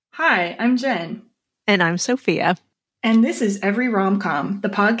Hi, I'm Jen. And I'm Sophia. And this is Every Rom-Com, the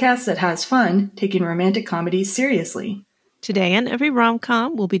podcast that has fun taking romantic comedies seriously. Today in Every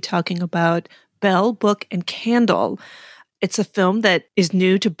Rom-Com, we'll be talking about Belle, Book, and Candle. It's a film that is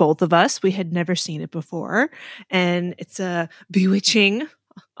new to both of us. We had never seen it before. And it's a bewitching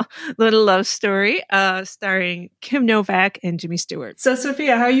little love story starring Kim Novak and Jimmy Stewart. So,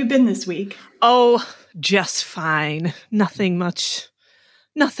 Sophia, how you been this week? Oh, just fine. Nothing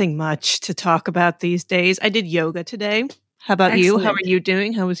much to talk about these days. I did yoga today. How about you? How are you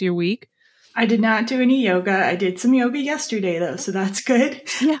doing? How was your week? I did not do any yoga. I did some yoga yesterday, though, so that's good.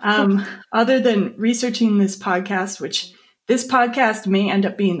 Yeah. Other than researching this podcast, which this podcast may end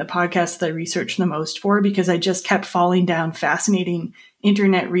up being the podcast that I research the most for because I just kept falling down fascinating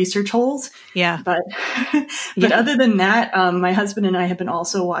internet research holes. Yeah. But other than that, my husband and I have been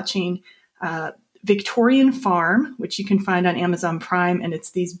also watching Victorian Farm, which you can find on Amazon Prime. And it's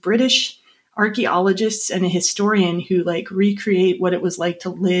these British archaeologists and a historian who recreate what it was like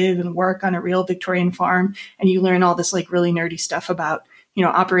to live and work on a real Victorian farm. And you learn all this really nerdy stuff about,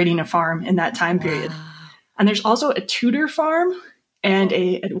 operating a farm in that time period. Wow. And there's also a Tudor farm and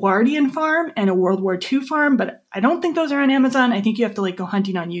a Edwardian farm and a World War II farm, but I don't think those are on Amazon. I think you have to go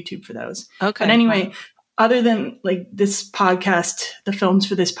hunting on YouTube for those. Okay. But anyway, other than this podcast, the films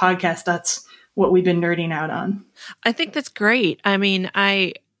for this podcast, that's what we've been nerding out on. I think that's great. I mean,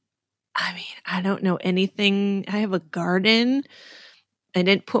 I don't know anything. I have a garden. I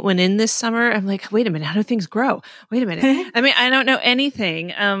didn't put one in this summer. I'm like, wait a minute, how do things grow? Wait a minute. I mean, I don't know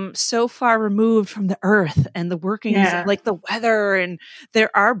anything. So far removed from the earth and the workings of the weather. And there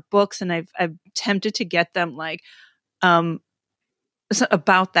are books, and I've tempted to get them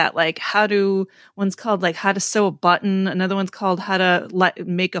about that, one's called how to sew a button. Another one's called how to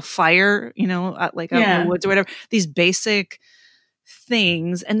make a fire, out in the woods or whatever. These basic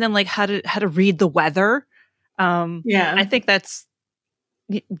things, and then how to read the weather. I think that's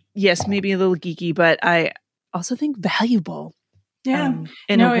yes, maybe a little geeky, but I also think valuable. Yeah,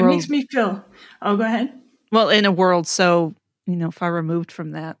 it makes me feel. Oh, go ahead. Well, in a world so far removed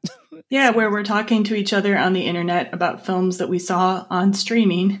from that. Yeah, where we're talking to each other on the internet about films that we saw on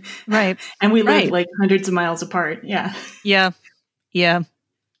streaming. Right. And we live hundreds of miles apart. Yeah. Yeah. Yeah.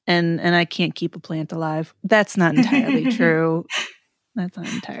 And I can't keep a plant alive. That's not entirely true. That's not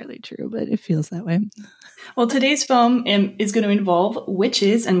entirely true, but it feels that way. Well, today's film is going to involve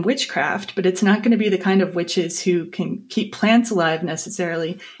witches and witchcraft, but it's not going to be the kind of witches who can keep plants alive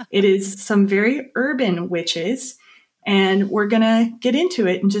necessarily. It is some very urban witches. And we're going to get into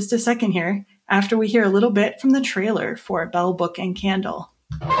it in just a second here after we hear a little bit from the trailer for Belle, Book, and Candle.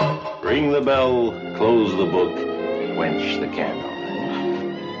 Ring the bell, close the book, quench the candle.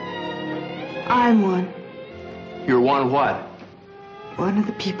 I'm one. You're one what? One of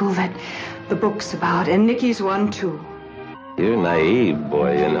the people that the book's about, and Nikki's one too. You're naive,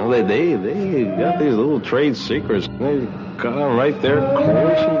 boy, They got these little trade secrets. They got them right there,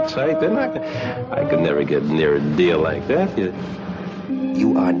 close and tight. They're not. I could never get near a deal like that.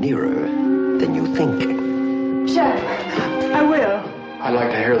 You are nearer than you think. Chef, I will. I'd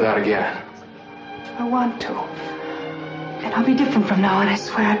like to hear that again. I want to. And I'll be different from now on, I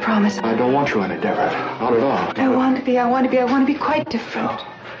swear, I promise. I don't want you any different. Not at all. I want to be quite different. No,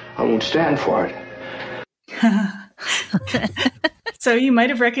 I won't stand for it. So you might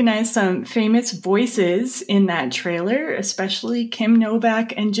have recognized some famous voices in that trailer, especially Kim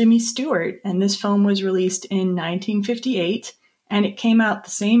Novak and Jimmy Stewart. And this film was released in 1958, and it came out the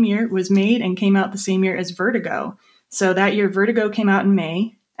same year. It was made and came out the same year as Vertigo. So that year, Vertigo came out in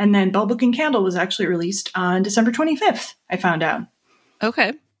May, and then Belle, Book, and Candle was actually released on December 25th, I found out.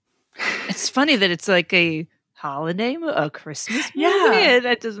 Okay. It's funny that it's a holiday, a Christmas movie. Yeah.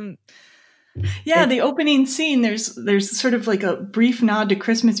 That doesn't... Yeah, the opening scene, there's sort of a brief nod to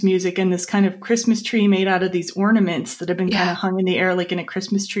Christmas music and this kind of Christmas tree made out of these ornaments that have been kind of hung in the air in a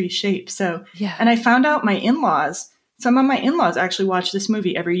Christmas tree shape. So, and I found out some of my in-laws actually watch this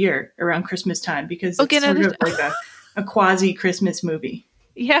movie every year around Christmas time because it's sort of a quasi-Christmas movie.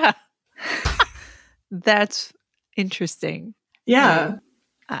 Yeah. That's interesting. Yeah.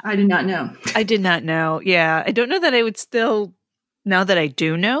 I did not know. I did not know. Yeah. I don't know that I would still... Now that I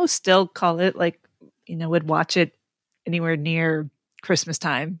do know, still call it would watch it anywhere near Christmas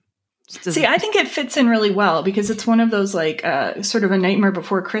time. See, I think it fits in really well because it's one of those sort of a Nightmare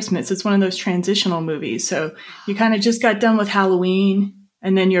Before Christmas. It's one of those transitional movies. So you kind of just got done with Halloween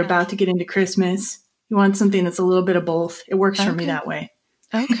and then you're about to get into Christmas. You want something that's a little bit of both. It works for me that way.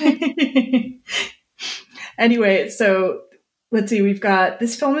 Okay. Anyway, so let's see. We've got,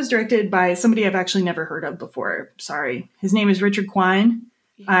 this film is directed by somebody I've actually never heard of before. Sorry. His name is Richard Quine.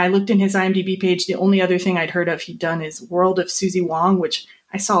 I looked in his IMDb page. The only other thing I'd heard of he'd done is World of Susie Wong, which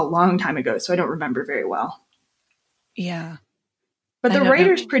I saw a long time ago, so I don't remember very well. Yeah. But the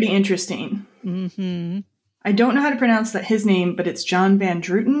writer's pretty interesting. Mm-hmm. I don't know how to pronounce his name, but it's John Van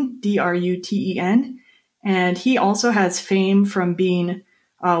Druten, Druten. And he also has fame from being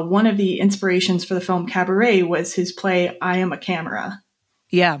one of the inspirations for the film Cabaret was his play I Am a Camera.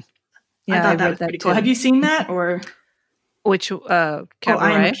 Yeah. I thought that was pretty cool. Have you seen that? Or which Cabaret?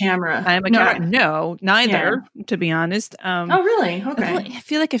 I Am a Camera. I Am a Camera. No, neither, to be honest. Oh, really? Okay. I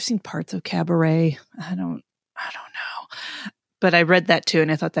feel like I've seen parts of Cabaret. I don't know. But I read that too,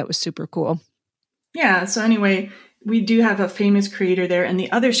 and I thought that was super cool. Yeah, so anyway, we do have a famous creator there, and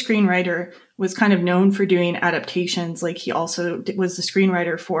the other screenwriter was kind of known for doing adaptations. Like he also was the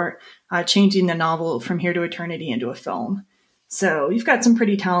screenwriter for changing the novel From Here to Eternity into a film. So you've got some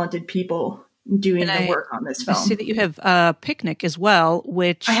pretty talented people doing the work on this film. I see that you have Picnic as well,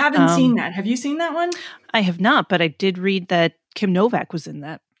 which I haven't seen that. Have you seen that one? I have not, but I did read that Kim Novak was in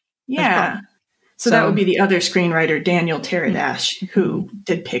that. Yeah. Well. So that would be the other screenwriter, Daniel Teradash, who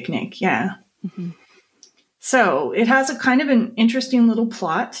did Picnic. Yeah. Mm-hmm. So it has a kind of an interesting little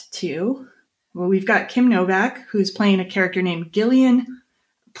plot, too. Well, we've got Kim Novak, who's playing a character named Gillian.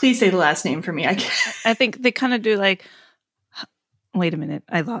 Please say the last name for me. I think they kind of do like, wait a minute,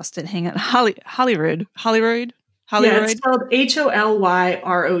 I lost it. Hang on. Holyrood. Yeah, it's spelled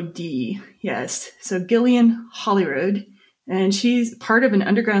Hollyrod. Yes. So Gillian Holyrood. And she's part of an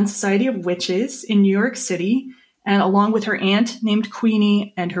underground society of witches in New York City. And along with her aunt named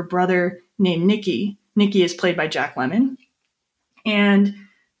Queenie and her brother named Nicky. Nicky is played by Jack Lemmon. And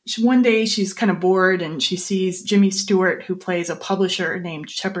one day she's kind of bored and she sees Jimmy Stewart, who plays a publisher named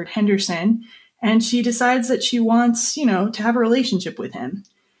Shepard Henderson. And she decides that she wants, to have a relationship with him.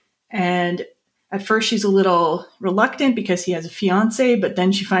 And at first she's a little reluctant because he has a fiance, but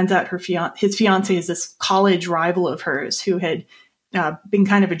then she finds out his fiance is this college rival of hers who had been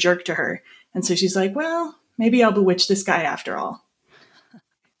kind of a jerk to her. And so she's like, well, maybe I'll bewitch this guy after all.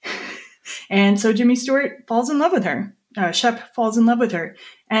 And so Jimmy Stewart falls in love with her. Shep falls in love with her.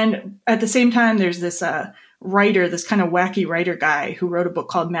 And at the same time, there's this writer, this kind of wacky writer guy who wrote a book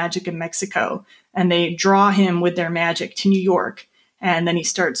called Magic in Mexico. And they draw him with their magic to New York. And then he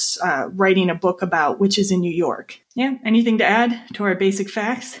starts writing a book about witches in New York. Yeah. Anything to add to our basic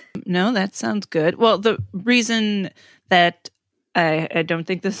facts? No, that sounds good. Well, the reason that I don't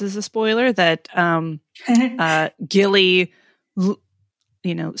think this is a spoiler, that Gilly,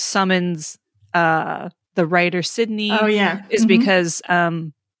 summons the writer Sydney. Oh, yeah. Is because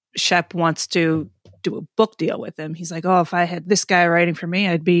Shep wants to do a book deal with him. He's like, oh, if I had this guy writing for me,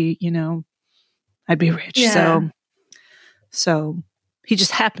 I'd be rich. Yeah. So he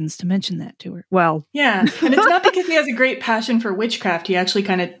just happens to mention that to her. Well, yeah. And it's not because he has a great passion for witchcraft. He actually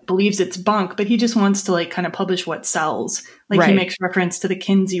kind of believes it's bunk, but he just wants to kind of publish what sells. He makes reference to the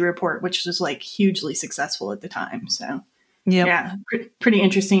Kinsey report, which was hugely successful at the time. So yeah, pretty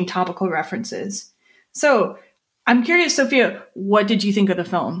interesting topical references. So I'm curious, Sophia, what did you think of the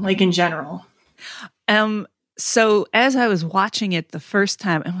film, in general? So as I was watching it the first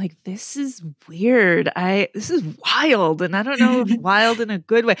time, I'm like, this is weird. This is wild. And I don't know if wild in a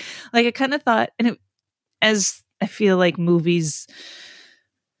good way. I kind of thought, as I feel like movies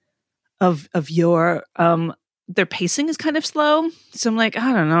of yore, their pacing is kind of slow. So I'm like,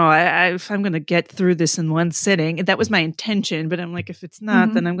 I don't know. If I'm going to get through this in one sitting, that was my intention. But I'm like, if it's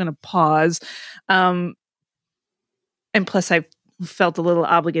not, then I'm going to pause. And plus I felt a little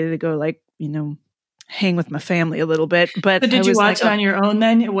obligated to go hang with my family a little bit. But did you watch it on your own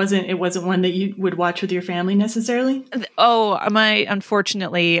then? It wasn't one that you would watch with your family necessarily? Oh,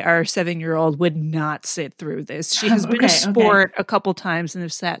 unfortunately, our 7-year-old would not sit through this. She has been a sport a couple times and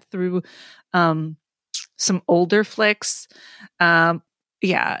have sat through some older flicks.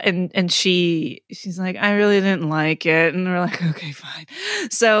 Yeah. And she's like, I really didn't like it. And we're like, okay, fine.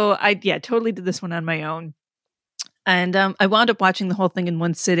 So I totally did this one on my own. And I wound up watching the whole thing in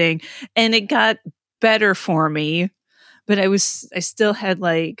one sitting, and it got better for me, but I still had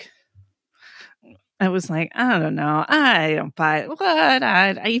I was like, I don't know, I don't buy it. What?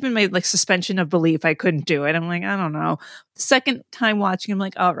 I even made suspension of belief. I couldn't do it. I'm like, I don't know. The second time watching, I'm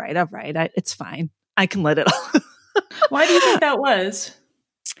like, all right, it's fine. I can let it all. Why do you think that was?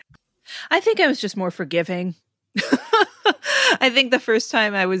 I think I was just more forgiving. I think the first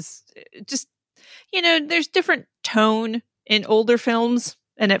time I was just, there's different tone in older films.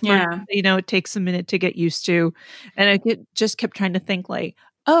 And at first, it takes a minute to get used to. And I just kept trying to think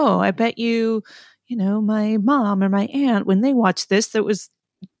oh, I bet you, my mom or my aunt, when they watched this, that was,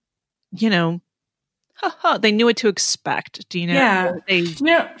 They knew what to expect. Do you know?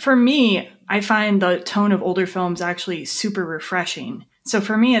 Yeah. For me, I find the tone of older films actually super refreshing. So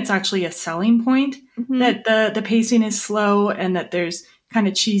for me, it's actually a selling point that the pacing is slow and that there's kind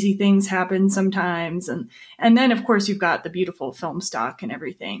of cheesy things happen sometimes. And then, of course, you've got the beautiful film stock and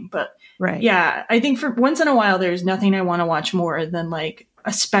everything. But yeah, I think for once in a while, there's nothing I want to watch more than like,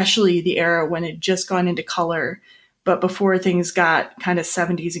 especially the era when it just gone into color, but before things got kind of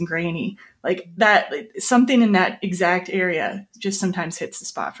 70s and grainy. Like that, something in that exact area just sometimes hits the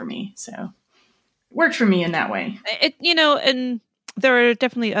spot for me. So it worked for me in that way. And there are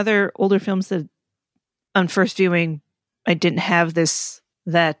definitely other older films that on first viewing, I didn't have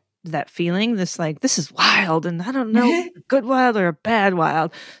that feeling, this is wild. And I don't know, a good wild or a bad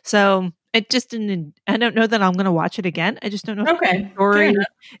wild. So it just didn't, I don't know that I'm going to watch it again. I just don't know if the story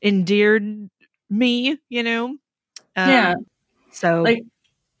endeared me, Yeah. So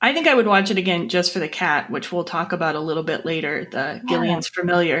I think I would watch it again just for the cat, which we'll talk about a little bit later, the Gillian's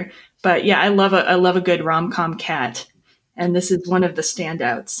Familiar. But yeah, I love a good rom-com cat. And this is one of the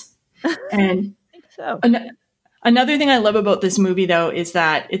standouts. And I think so. Another thing I love about this movie, though, is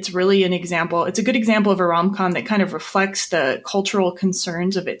that it's really it's a good example of a rom-com that kind of reflects the cultural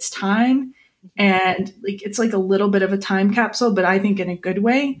concerns of its time. And it's like a little bit of a time capsule, but I think in a good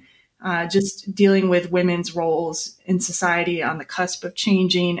way. Just dealing with women's roles in society on the cusp of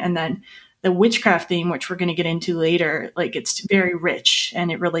changing. And then the witchcraft theme, which we're going to get into later, it's very rich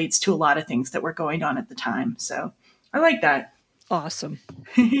and it relates to a lot of things that were going on at the time. So I like that. Awesome.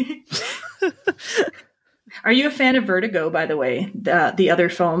 Are you a fan of Vertigo, by the way? The other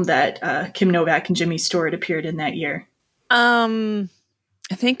film that Kim Novak and Jimmy Stewart appeared in that year? I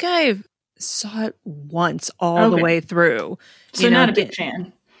think I saw it once all the way through. So not a big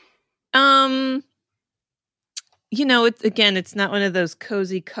fan. It's not one of those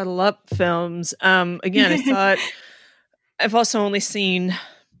cozy cuddle up films. Again, I saw it. I've also only seen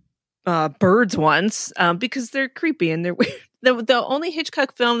Birds once because they're creepy and they're weird. The only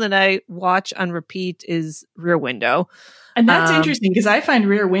Hitchcock film that I watch on repeat is Rear Window. And that's interesting because I find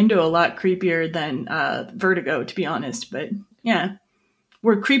Rear Window a lot creepier than Vertigo, to be honest. But yeah,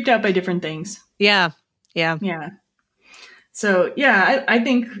 we're creeped out by different things. Yeah. So yeah, I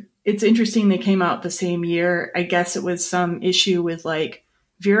think it's interesting they came out the same year. I guess it was some issue with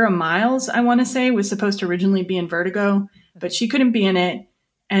Vera Miles, I want to say, was supposed to originally be in Vertigo, but she couldn't be in it.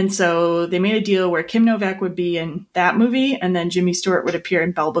 And so they made a deal where Kim Novak would be in that movie and then Jimmy Stewart would appear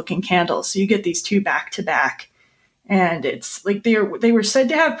in Bell Book and Candle. So you get these two back to back. And it's they were said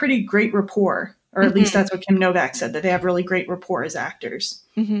to have pretty great rapport, or at least that's what Kim Novak said, that they have really great rapport as actors.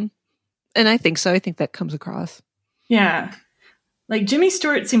 Mm-hmm. And I think so. I think that comes across. Yeah. Jimmy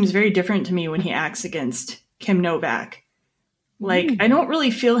Stewart seems very different to me when he acts against Kim Novak. I don't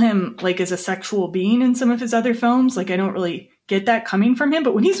really feel him as a sexual being in some of his other films. I don't really get that coming from him.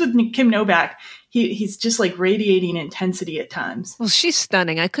 But when he's with Kim Novak, he's just radiating intensity at times. Well, she's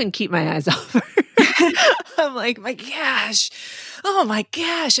stunning. I couldn't keep my eyes off her. I'm like, my gosh. Oh my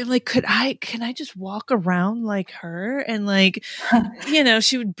gosh. I'm like, can I just walk around like her? And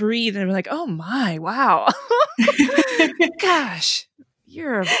she would breathe and be like, oh my, wow. Gosh,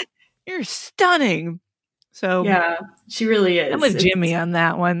 you're stunning. So yeah, she really is. I'm with Jimmy on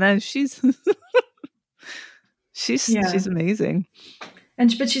that one. She's amazing.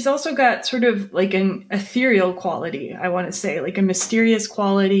 But she's also got sort of an ethereal quality, I want to say, a mysterious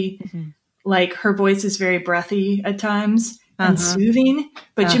quality. Mm-hmm. Her voice is very breathy at times and soothing,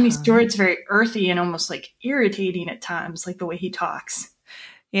 but Jimmy Stewart's very earthy and almost irritating at times, the way he talks.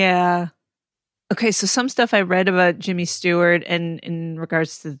 Yeah. Okay, so some stuff I read about Jimmy Stewart and in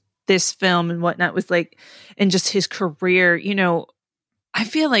regards to this film and whatnot was and just his career, I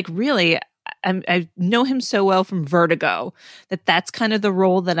feel really I know him so well from Vertigo that's kind of the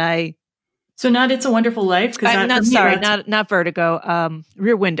role that I. So not It's a Wonderful Life? Not Vertigo.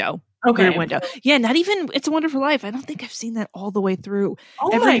 Rear Window. Okay. Rear Window. Yeah, not even It's a Wonderful Life. I don't think I've seen that all the way through.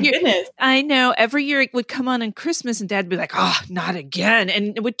 Oh my goodness. I know. Every year it would come on Christmas and Dad would be like, oh, not again.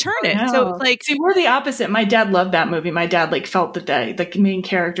 And it would turn it. So see, we're the opposite. My dad loved that movie. My dad felt that the main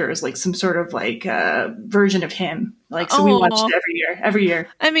character is some sort of version of him. So we watched it every year.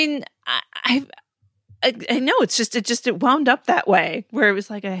 I mean, I know it wound up that way where it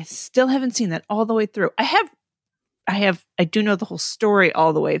was I still haven't seen that all the way through. I do know the whole story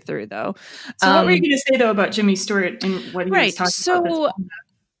all the way through, though. So what were you going to say, though, about Jimmy Stewart and what he was talking about? So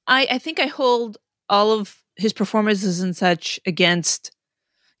I think I hold all of his performances and such against,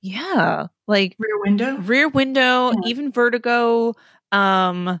 Rear Window, even Vertigo.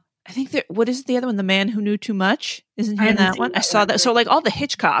 I think that, what is the other one? The Man Who Knew Too Much? Isn't he I in haven't that seen one? I that saw one, that. but- So like all the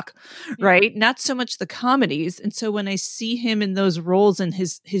Hitchcock, right? Not so much the comedies. And so when I see him in those roles and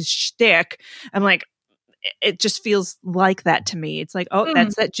his shtick, I'm like, it just feels like that to me. It's like, oh,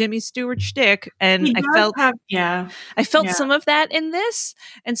 that's that Jimmy Stewart shtick. And He I does felt have, I felt yeah. some of that in this.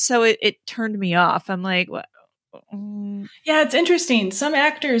 And so it turned me off. I'm like, what? Yeah, it's interesting. Some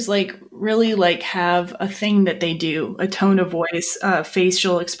actors like really like have a thing that they do, a tone of voice,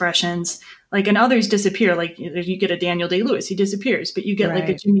 facial expressions, like, and others disappear. Like you get a Daniel Day-Lewis, he disappears, but you get like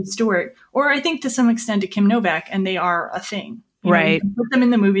a Right. Jimmy Stewart, or I think to some extent a Kim Novak, and they are a thing. You know, you Right. can put them in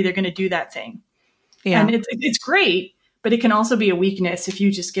the movie, they're going to do that thing. Yeah. And it's great, but it can also be a weakness if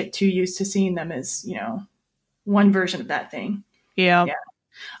you just get too used to seeing them as, you know, one version of that thing. Yeah. Yeah.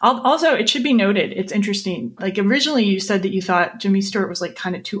 Also, it should be noted, it's interesting. Like originally you said that you thought Jimmy Stewart was like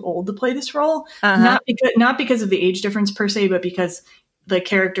kind of too old to play this role. Uh-huh. Not because of the age difference per se, but because the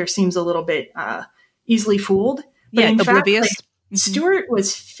character seems a little bit easily fooled. But Yeah, in fact, oblivious. like, Stewart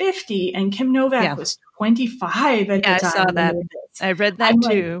was 50 and Kim Novak Yeah. was 25 at Yeah, I the time. saw when they that. did this. I read that I'm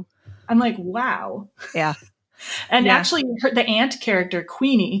like- too. I'm like, wow. Yeah. And Yeah. actually, the aunt character,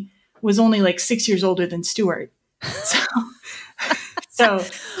 Queenie, was only like 6 years older than Stewart. So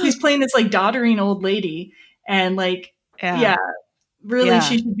she's playing this like doddering old lady, and like, yeah, really, Yeah.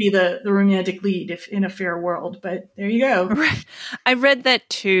 she should be the romantic lead if in a fair world. But there you go. Right. I read that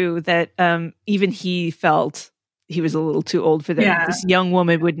too, that even he felt he was a little too old for that. Yeah. This young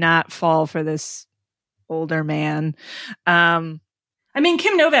woman would not fall for this older man. I mean,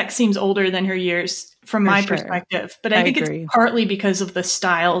 Kim Novak seems older than her years from my sure. perspective, but I I think agree. it's partly because of the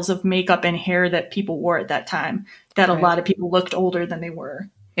styles of makeup and hair that people wore at that time, that a Right. lot of people looked older than they were.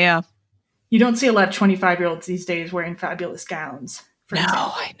 Yeah. You don't see a lot of 25-year-olds these days wearing fabulous gowns. For No,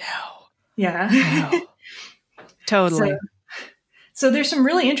 example. I know. Yeah. No. Totally. So there's some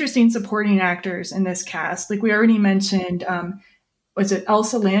really interesting supporting actors in this cast. Like we already mentioned, was it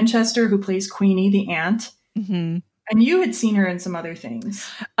Elsa Lanchester, who plays Queenie, the aunt? hmm And you had seen her in some other things.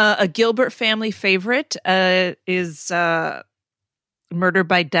 A Gilbert family favorite is Murder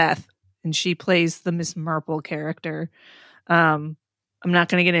by Death, and she plays the Miss Marple character. I'm not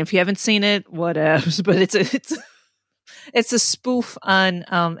going to get in. If you haven't seen it, whatevs. But it's a spoof on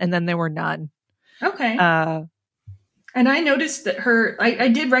And Then There Were None. Okay. And I noticed that I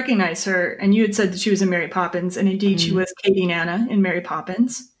did recognize her, and you had said that she was in Mary Poppins, and indeed she was Katie Nana in Mary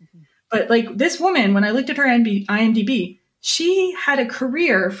Poppins. But like this woman, when I looked at her IMDb, she had a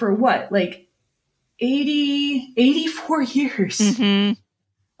career for what, like 84 years. Mm-hmm.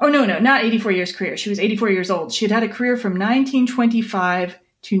 Oh, no, not 84 years career. She was 84 years old. She had a career from 1925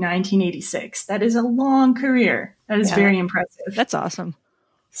 to 1986. That is a long career. That is very impressive. That's awesome.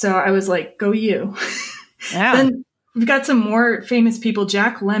 So I was like, go you. Yeah. Then we've got some more famous people.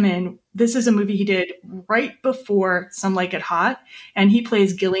 Jack Lemmon. This is a movie he did right before Some Like It Hot. And he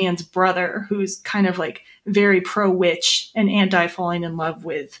plays Gillian's brother, who's kind of like very pro-witch and anti-falling in love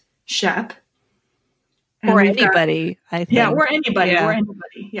with Shep. And or we've got- anybody, I think. yeah, or anybody, Yeah.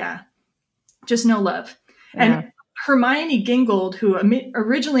 Yeah. Just no love. Yeah. And Hermione Gingold, who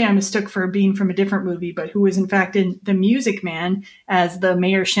originally I mistook for being from a different movie, but who was in fact in The Music Man as the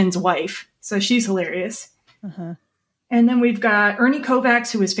Mayor Shin's wife. So she's hilarious. Uh-huh. And then we've got Ernie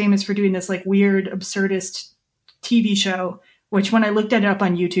Kovacs, who was famous for doing this like weird, absurdist TV show, which when I looked it up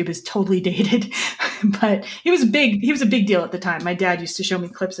on YouTube is totally dated. But he was a big deal at the time. My dad used to show me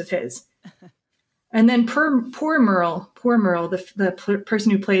clips of his. And then poor Merle, the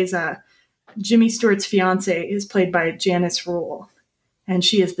person who plays Jimmy Stewart's fiance, is played by Janice Rule. And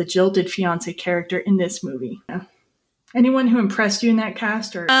she is the jilted fiance character in this movie. Yeah. Anyone who impressed you in that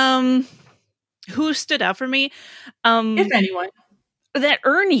cast? Or Who stood out for me? if anyone. That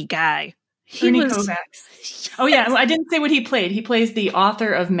Ernie guy. Ernie Kovacs. Oh, yeah. Well, I didn't say what he played. He plays the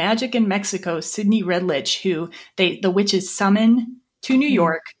author of Magic in Mexico, Sidney Redlich, who the witches summon to New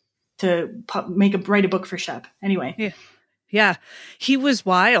York to write a book for Shep. Anyway. Yeah. He was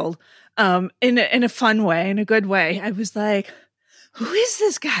wild in a fun way, in a good way. I was like, who is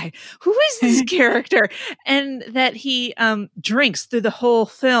this guy? Who is this character? And that he drinks through the whole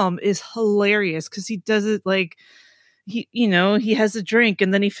film is hilarious because he does it like, he has a drink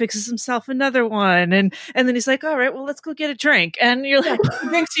and then he fixes himself another one. And then he's like, all right, well, let's go get a drink. And you're like, He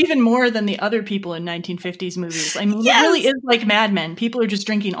drinks even more than the other people in 1950s movies. I mean, Yes! It really is like Mad Men. People are just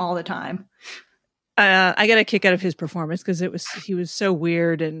drinking all the time. I got a kick out of his performance because he was so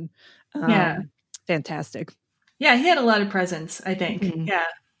weird and fantastic. Yeah, he had a lot of presence, I think. Mhm. Yeah.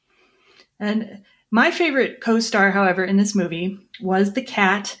 And my favorite co-star, however, in this movie was the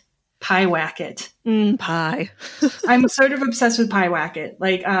cat, Pyewacket. Pie. I'm sort of obsessed with Pyewacket.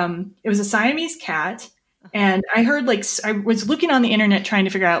 Like, it was a Siamese cat. And I heard, like, I was looking on the internet trying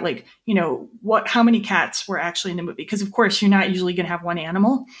to figure out, like, how many cats were actually in the movie. Because, of course, you're not usually going to have one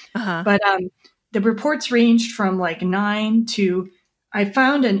animal. But the reports ranged from, like, 9 to, I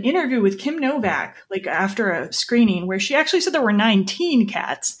found an interview with Kim Novak, like, after a screening where she actually said there were 19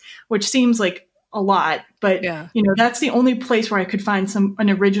 cats, which seems like a lot. But, that's the only place where I could find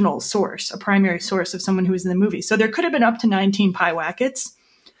an original source, a primary source of someone who was in the movie. So there could have been up to 19 Pyewackets.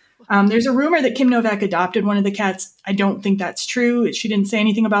 There's a rumor that Kim Novak adopted one of the cats. I don't think that's true. She didn't say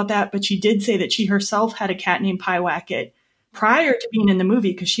anything about that, but she did say that she herself had a cat named Pyewacket prior to being in the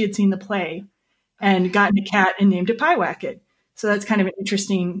movie because she had seen the play and gotten a cat and named it Pyewacket. So that's kind of an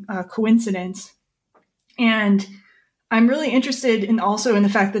interesting coincidence. And I'm really interested in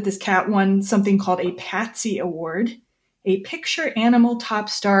the fact that this cat won something called a Patsy Award, a Picture Animal Top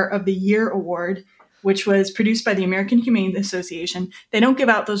Star of the Year Award, which was produced by the American Humane Association. They don't give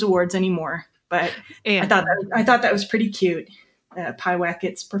out those awards anymore, but I thought that was pretty cute.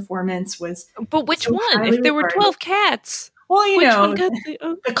 Pyewacket's performance was. But which one? If there were 12 cats, well,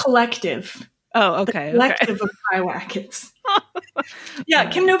 the collective. Oh, okay. The collective of Pyewackets. Yeah,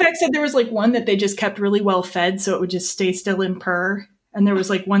 Kim Novak said there was like one that they just kept really well fed, so it would just stay still and purr. And there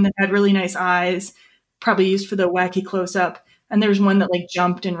was like one that had really nice eyes, probably used for the wacky close up. And there was one that like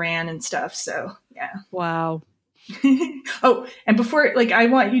jumped and ran and stuff. So yeah. Wow. Oh, and before, like, I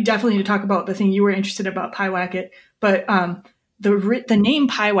want you definitely to talk about the thing you were interested about Pyewacket, but the name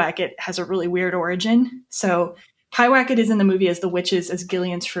Pyewacket has a really weird origin. So Pyewacket is in the movie as the witches as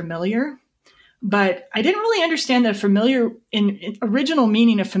Gillian's familiar, but I didn't really understand that familiar in original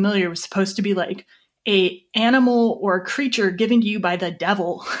meaning of familiar was supposed to be like a animal or a creature given to you by the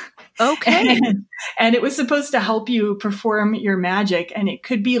devil. Okay. And it was supposed to help you perform your magic. And it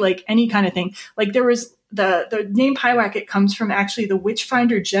could be like any kind of thing. Like there was the name Pyewacket comes from actually the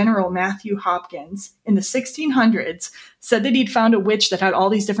Witchfinder General Matthew Hopkins in the 1600s said that he'd found a witch that had all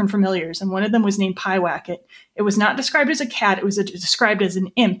these different familiars. And one of them was named Pyewacket. It was not described as a cat. It was described as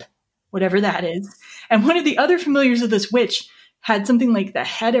an imp, whatever that is. And one of the other familiars of this witch had something like the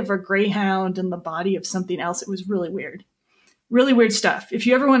head of a greyhound and the body of something else. It was really weird. Really weird stuff. If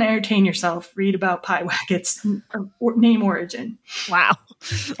you ever want to entertain yourself, read about Pyewacket's name origin. Wow.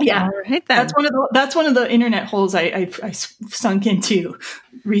 Yeah, right then. That's one of the internet holes I sunk into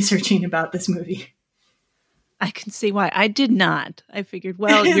researching about this movie. I can see why. I did not. I figured,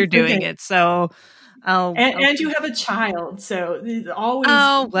 well, you're doing it, so and you have a child, so always.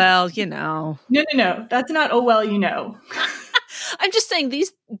 Oh well, you know. No. That's not. Oh well, you know. I'm just saying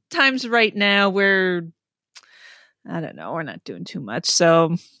these times right now we're not doing too much.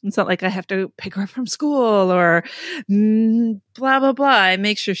 So it's not like I have to pick her up from school or blah, blah, blah. I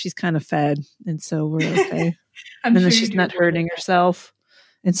make sure she's kind of fed. And so we're okay. And then she's not hurting herself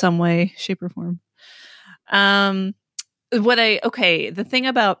in some way, shape, or form. The thing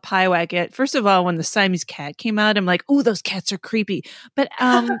about Pyewacket, first of all, when the Siamese cat came out, I'm like, oh, those cats are creepy. But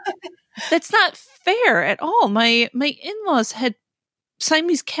that's not fair at all. My in-laws had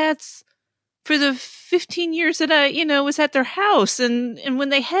Siamese cats for the 15 years that I, was at their house, and when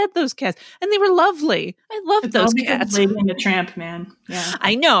they had those cats, and they were lovely. I loved those cats. Lady and the Tramp, man. Yeah,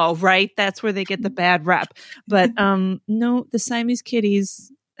 I know, right? That's where they get the bad rep. But no, the Siamese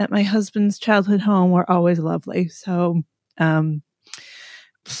kitties at my husband's childhood home were always lovely. So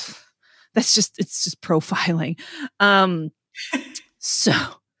it's just profiling.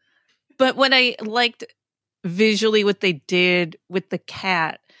 But what I liked visually, what they did with the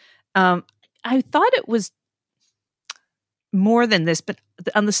cat. I thought it was more than this, but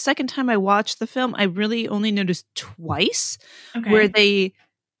on the second time I watched the film, I really only noticed twice where they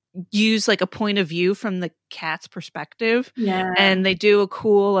use like a point of view from the cat's perspective. Yeah. And they do a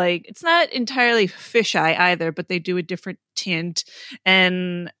cool, like, it's not entirely fisheye either, but they do a different tint.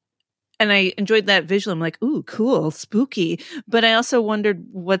 And I enjoyed that visual. I'm like, ooh, cool, spooky. But I also wondered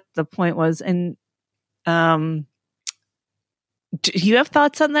what the point was. And, do you have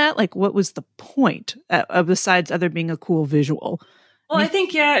thoughts on that? Like, what was the point besides other being a cool visual? Well, I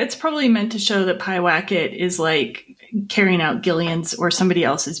think, it's probably meant to show that Pyewacket is like carrying out Gillian's or somebody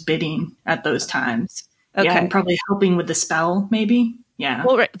else's bidding at those times. Okay. Yeah, and probably helping with the spell, maybe. Yeah.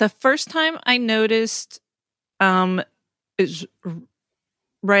 Well, right. The first time I noticed is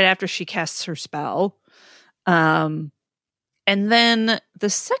right after she casts her spell. And then the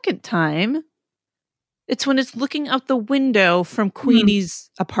second time, it's when it's looking out the window from Queenie's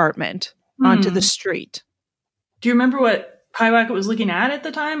apartment onto the street. Do you remember what Pyewacket was looking at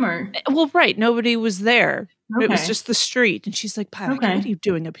the time? Or well, right. Nobody was there. It was Okay. just the street. And she's like, Pike, Okay. what are you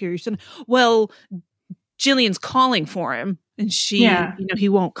doing up here? You're son. Well, Jillian's calling for him, and Yeah. he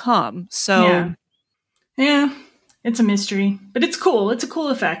won't come. So Yeah. Yeah. It's a mystery, but it's cool. It's a cool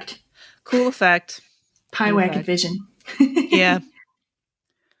effect. cool effect. Pyewacket effect. vision. Yeah.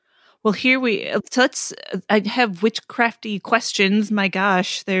 Well, I have witchcrafty questions. My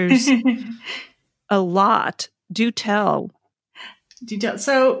gosh, there's a lot. Do tell.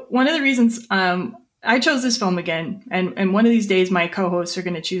 So one of the reasons I chose this film again, and one of these days my co-hosts are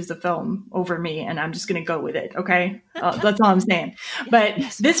going to choose the film over me, and I'm just going to go with it. Okay, that's all I'm saying.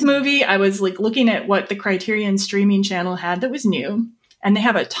 But this movie, I was like looking at what the Criterion streaming channel had that was new, and they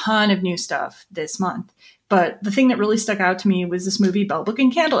have a ton of new stuff this month. But the thing that really stuck out to me was this movie, Bell, Book,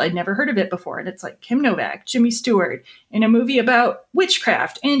 and Candle. I'd never heard of it before. And it's like Kim Novak, Jimmy Stewart, in a movie about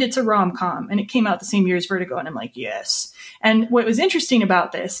witchcraft. And it's a rom-com. And it came out the same year as Vertigo. And I'm like, yes. And what was interesting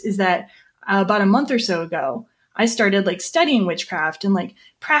about this is that about a month or so ago, I started like studying witchcraft and like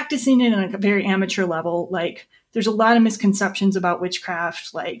practicing it on a very amateur level. Like there's a lot of misconceptions about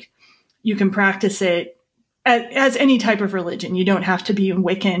witchcraft. Like you can practice it as any type of religion. You don't have to be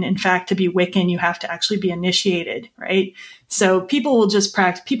Wiccan. In fact, to be Wiccan, you have to actually be initiated, right? So people will just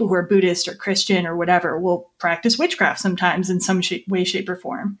practice, people who are Buddhist or Christian or whatever will practice witchcraft sometimes in some way, shape, or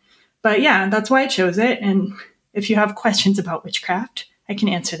form. But yeah, that's why I chose it. And if you have questions about witchcraft, I can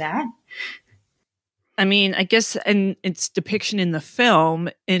answer that. I mean, I guess, and its depiction in the film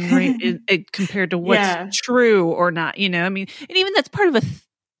it compared to what's true or not, I mean, and even that's part of the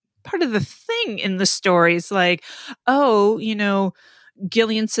thing in the story is like, Gillian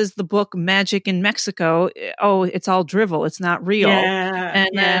says the book Magic in Mexico, it's all drivel, it's not real.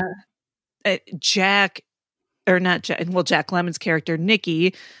 Then Jack Lemmon's character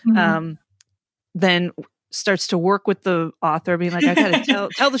Nikki then starts to work with the author, being like, I gotta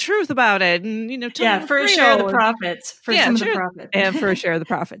tell the truth about it, and for a share of the profits, and for a share of the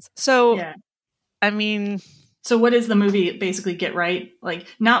profits. So I mean, so what does the movie basically get right? Like,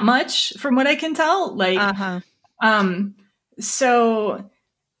 not much from what I can tell. Like, so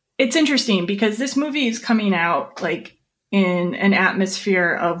it's interesting because this movie is coming out like in an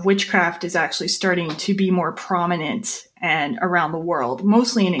atmosphere of witchcraft is actually starting to be more prominent and around the world,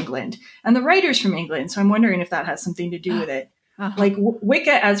 mostly in England, and the writer's from England. So I'm wondering if that has something to do with it. Like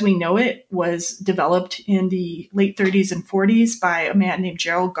Wicca, as we know it, was developed in the late 30s and 40s by a man named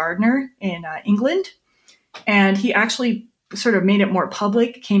Gerald Gardner in England. And he actually sort of made it more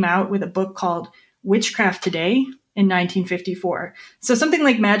public, came out with a book called Witchcraft Today in 1954. So something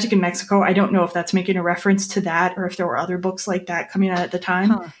like Magic in Mexico, I don't know if that's making a reference to that or if there were other books like that coming out at the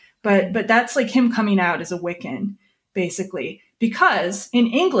time. But that's like him coming out as a Wiccan, basically. Because in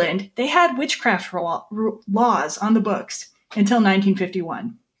England, they had witchcraft laws on the books until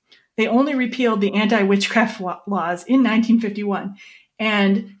 1951. They only repealed the anti-witchcraft laws in 1951.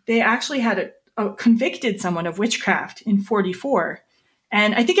 And they actually had convicted someone of witchcraft in 44.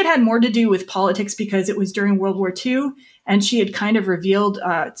 And I think it had more to do with politics because it was during World War II. And she had kind of revealed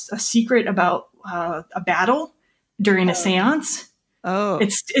a secret about a battle during a seance.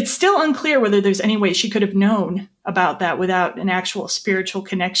 It's still unclear whether there's any way she could have known about that without an actual spiritual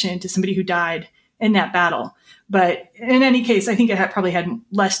connection to somebody who died in that battle. But in any case, I think it probably had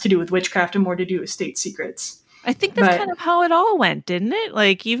less to do with witchcraft and more to do with state secrets. I think that's kind of how it all went, didn't it?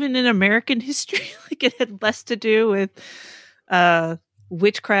 Like even in American history, like it had less to do with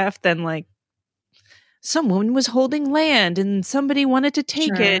witchcraft than like some woman was holding land and somebody wanted to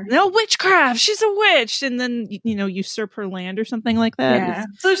take it. No, witchcraft, she's a witch, and then usurp her land or something like that. Yeah.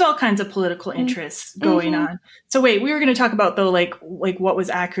 So there's all kinds of political interests going on. So wait, we were going to talk about though, like what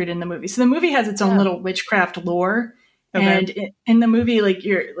was accurate in the movie. So the movie has its own little witchcraft lore. Okay. And in the movie, like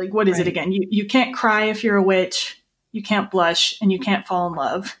you're like, what is it again? You can't cry if you're a witch, you can't blush, and you can't fall in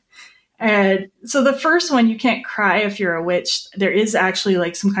love. And so the first one, you can't cry if you're a witch. There is actually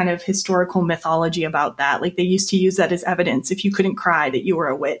like some kind of historical mythology about that. Like they used to use that as evidence if you couldn't cry that you were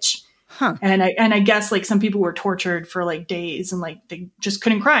a witch. And I guess like some people were tortured for like days and like they just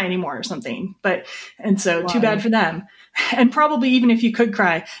couldn't cry anymore or something. And so too bad for them. And probably even if you could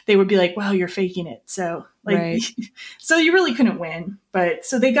cry, they would be like, wow, you're faking it. So like, so you really couldn't win. But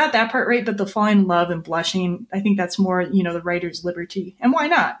so they got that part right. But the falling in love and blushing, I think that's more, the writer's liberty. And why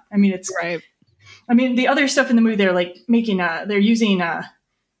not? I mean, it's right. I mean, the other stuff in the movie, they're like they're using a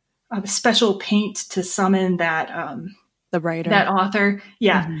special paint to summon that, the writer, that author.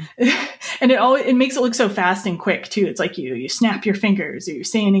 Yeah. And it makes it look so fast and quick too. It's like you snap your fingers or you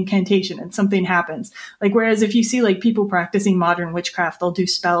say an incantation and something happens. Like, whereas if you see like people practicing modern witchcraft, they'll do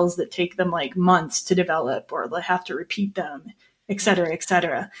spells that take them like months to develop or they'll have to repeat them, et cetera, et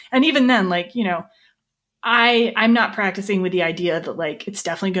cetera. And even then, like, I'm not practicing with the idea that like it's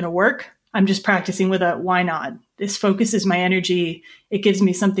definitely going to work. I'm just practicing with a why not? This focuses my energy. It gives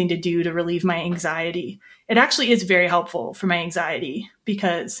me something to do to relieve my anxiety. It actually is very helpful for my anxiety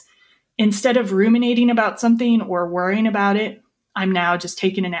because instead of ruminating about something or worrying about it, I'm now just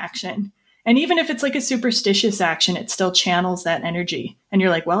taking an action. And even if it's like a superstitious action, it still channels that energy. And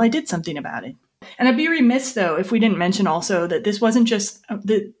you're like, well, I did something about it. And I'd be remiss, though, if we didn't mention also that this wasn't just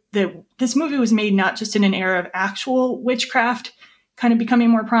this movie was made not just in an era of actual witchcraft kind of becoming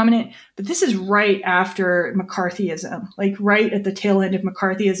more prominent, but this is right after McCarthyism, like right at the tail end of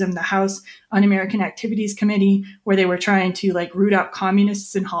McCarthyism, the House Un-American Activities Committee, where they were trying to like root out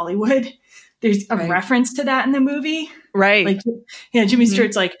communists in Hollywood. There's a reference to that in the movie. Right. Like, yeah, Jimmy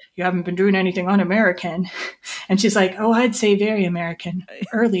Stewart's like, you haven't been doing anything un-American. And she's like, oh, I'd say very American,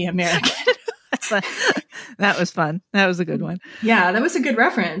 early American. That was fun. That was a good one. Yeah, that was a good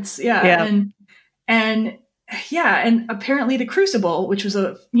reference. Yeah. And apparently The Crucible, which was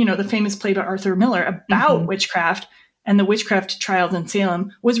the famous play by Arthur Miller about witchcraft and the witchcraft trials in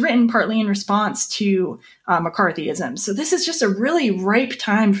Salem, was written partly in response to McCarthyism. So this is just a really ripe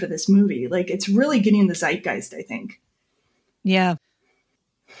time for this movie. Like, it's really getting the zeitgeist, I think. Yeah,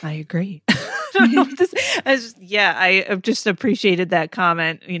 I agree. I just appreciated that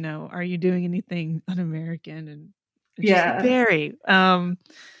comment. You know, are you doing anything un-American? And just very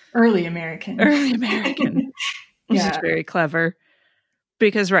early American, which is very clever.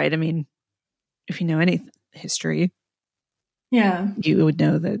 Because, right, I mean, if you know any history, you would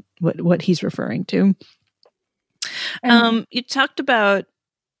know that what he's referring to. You talked about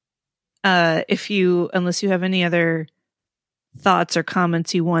unless you have any other thoughts or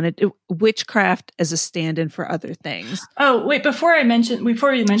comments you wanted, witchcraft as a stand-in for other things. Oh, wait, before you mention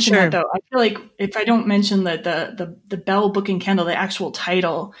that though, I feel like if I don't mention the bell, book, and candle, the actual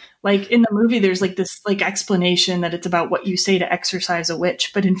title, like in the movie, there's like this like explanation that it's about what you say to exorcise a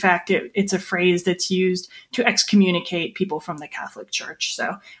witch, but in fact, it's a phrase that's used to excommunicate people from the Catholic Church.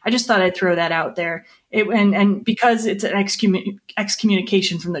 So I just thought I'd throw that out there. And because it's an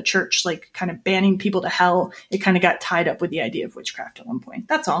excommunication from the church, like kind of banning people to hell, it kind of got tied up with the idea of witchcraft at one point.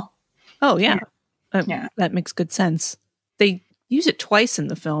 That's all. Oh, yeah. That makes good sense. They use it twice in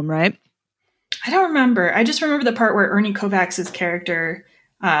the film, right? I don't remember. I just remember the part where Ernie Kovacs's character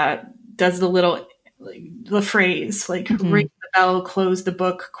does the phrase, like, ring the bell, close the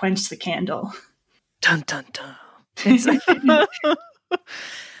book, quench the candle. Dun, dun, dun. It's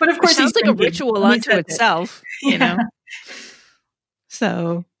but of course, it sounds like a ritual unto itself, you know?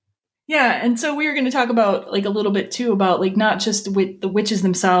 So. Yeah. And so we were going to talk about like a little bit too about like not just the witches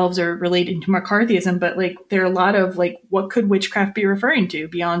themselves or related to McCarthyism, but like there are a lot of like, what could witchcraft be referring to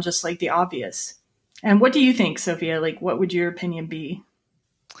beyond just like the obvious? And what do you think, Sophia? Like, what would your opinion be?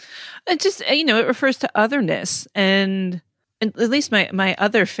 It just, it refers to otherness. And at least my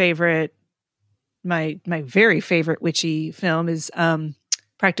other favorite, my very favorite witchy film is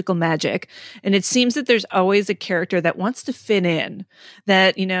Practical Magic. And it seems that there's always a character that wants to fit in,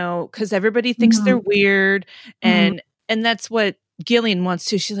 that, because everybody thinks they're weird. And that's what Gillian wants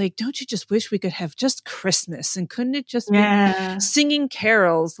to. She's like, don't you just wish we could have just Christmas? And couldn't it just be singing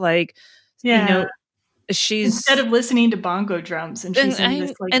carols? Like, she's instead of listening to bongo drums and she's in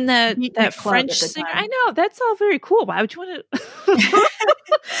this like and that French singer. I know that's all very cool. Why would you want to?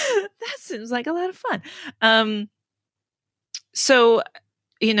 That seems like a lot of fun. So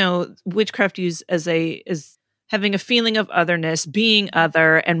witchcraft used as having a feeling of otherness, being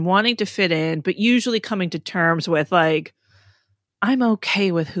other, and wanting to fit in, but usually coming to terms with like, I'm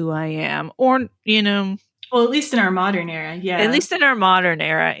okay with who I am, or well, at least in our modern era, At least in our modern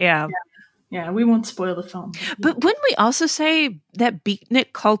era, Yeah, we won't spoil the film. But wouldn't we also say that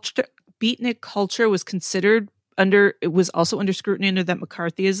beatnik culture was considered it was also under scrutiny under that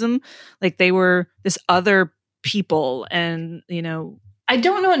McCarthyism? Like they were this other people and, I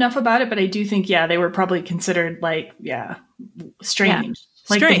don't know enough about it, but I do think, they were probably considered like, strange. Yeah.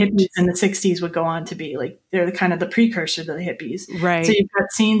 Like the hippies in the 60s would go on to be like, they're the kind of the precursor to the hippies. Right. So you've got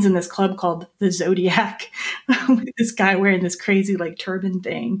scenes in this club called the Zodiac with this guy wearing this crazy like turban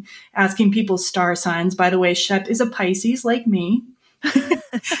thing, asking people star signs. By the way, Shep is a Pisces like me.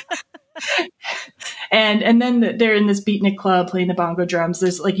 And then they're in this beatnik club playing the bongo drums.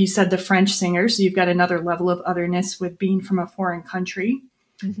 There's, like you said, the French singer. So you've got another level of otherness with being from a foreign country.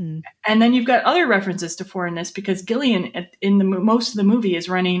 Mm-hmm. And then you've got other references to foreignness because Gillian in most of the movie is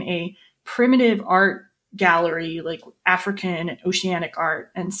running a primitive art gallery, like African and oceanic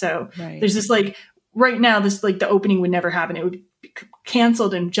art. And so there's this like right now, this like the opening would never happen. It would be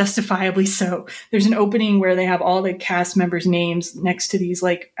canceled and justifiably so. There's an opening where they have all the cast members' names next to these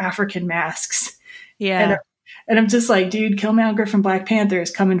like African masks, Yeah. And I'm just like, dude, Killmonger from Black Panther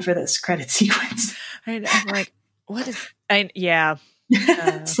is coming for this credit sequence. I'm like, what is? Yeah.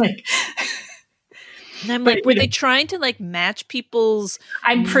 It's like, And I'm but, like, were you know, they trying to like match people's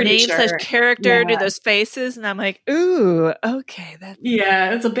I'm pretty name sure. / character to Yeah. those faces? And I'm like, ooh, okay,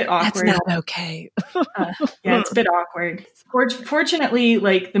 Yeah, it's a bit that's awkward. not okay. Yeah, it's a bit awkward. Fortunately,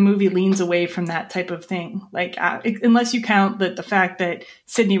 like the movie leans away from that type of thing. Like, unless you count the fact that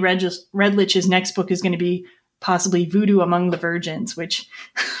Sidney Redlich's next book is going to be possibly Voodoo Among the Virgins, which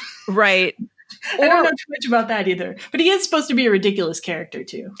Right. I don't know too much about that either. But he is supposed to be a ridiculous character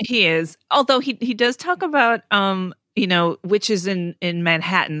too. He is. Although he does talk about witches in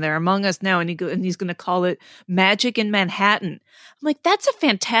Manhattan. They're among us now, and he's going to call it Magic in Manhattan. I'm like, that's a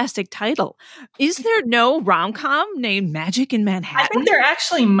fantastic title. Is there no rom-com named Magic in Manhattan? I think there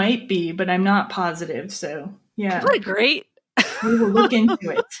actually might be, but I'm not positive. So yeah, what a great. We will look into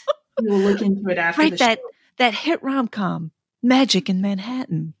it. We will look into it after the show. That hit rom-com, Magic in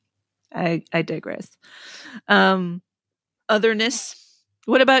Manhattan. I digress. Otherness.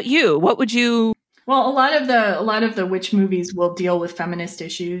 What about you? What would you? Well, a lot of the witch movies will deal with feminist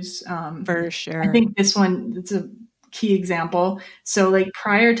issues. For sure. I think this one, it's a key example. So like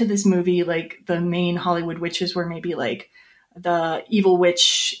prior to this movie, like the main Hollywood witches were maybe like the evil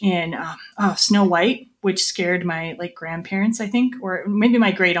witch in Snow White, which scared my like grandparents, I think, or maybe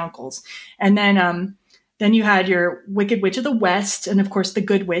my great uncles. And then you had your Wicked Witch of the West, and of course the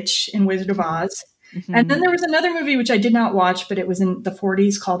Good Witch in Wizard of Oz. Mm-hmm. And then there was another movie which I did not watch, but it was in the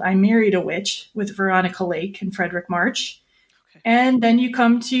 40s called I Married a Witch with Veronica Lake and Frederick March. Okay. And then you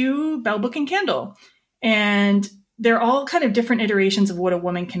come to Bell, Book and Candle. And they're all kind of different iterations of what a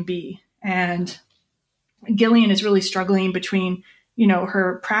woman can be. And Gillian is really struggling between,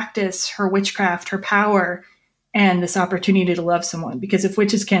 her practice, her witchcraft, her power, and this opportunity to love someone. Because if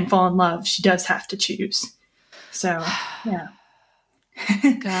witches can't fall in love, she does have to choose. So, yeah.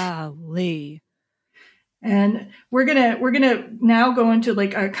 Golly. And we're gonna now go into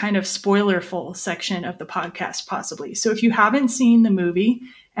like a kind of spoilerful section of the podcast, possibly. So if you haven't seen the movie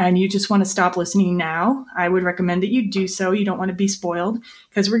and you just want to stop listening now, I would recommend that you do so. You don't want to be spoiled,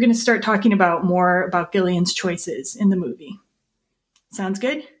 because we're going to start talking more about Gillian's choices in the movie. Sounds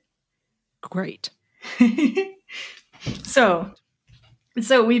good? Great. So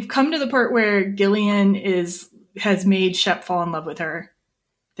we've come to the part where Gillian has made Shep fall in love with her.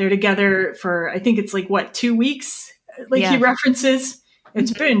 They're together for, I think it's like, 2 weeks? He references,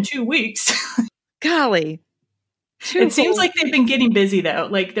 it's been 2 weeks. Golly. It seems like they've been getting busy though.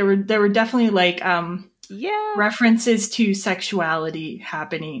 Like there were definitely like references to sexuality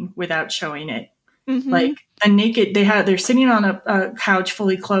happening without showing it. Mm-hmm. Like a naked, they're sitting on a couch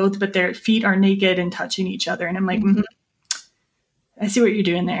fully clothed, but their feet are naked and touching each other. And I'm like, I see what you're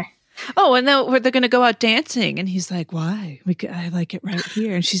doing there. Oh, and then they're going to go out dancing. And he's like, why? I like it right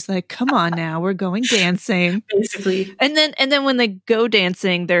here. And she's like, come on now, we're going dancing. Basically. And then when they go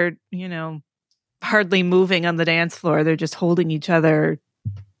dancing, they're, hardly moving on the dance floor. They're just holding each other.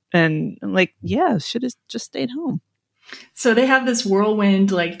 And I'm like, yeah, should have just stayed home. So they have this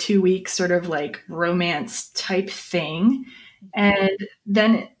whirlwind, 2 week sort of like romance type thing. And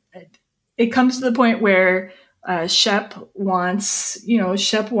then it comes to the point where Shep wants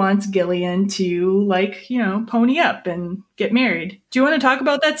Gillian to pony up and get married. Do you want to talk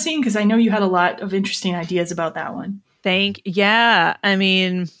about that scene? Because I know you had a lot of interesting ideas about that one. Yeah. I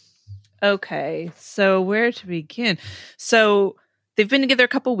mean, okay. So where to begin? So they've been together a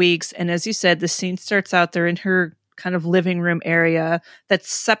couple weeks. And as you said, the scene starts out, they're in her kind of living room area that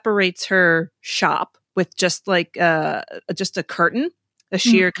separates her shop with just like just a curtain. A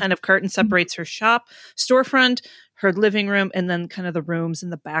sheer kind of curtain separates her shop, storefront, her living room, and then kind of the rooms in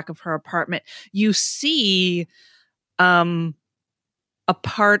the back of her apartment. You see a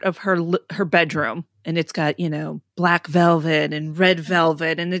part of her bedroom, and it's got, black velvet and red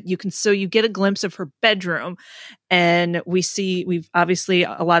velvet, and you get a glimpse of her bedroom. And we've obviously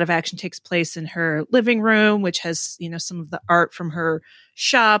a lot of action takes place in her living room, which has, some of the art from her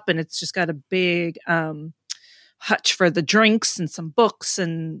shop, and it's just got a big hutch for the drinks and some books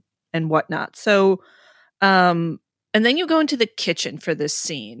and whatnot. So, and then you go into the kitchen for this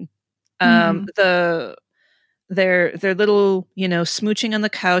scene. Their little, smooching on the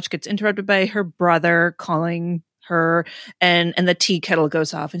couch gets interrupted by her brother calling her, and the tea kettle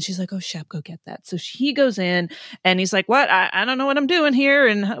goes off, and she's like, "Oh, Shep, go get that." So he goes in, and he's like, "What? I don't know what I'm doing here,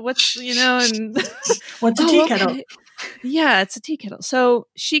 and what's and what's a tea kettle?" Yeah, it's a tea kettle. So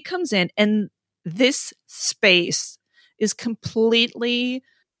she comes in, and this space is completely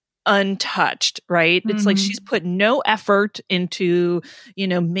untouched, right? It's like she's put no effort into,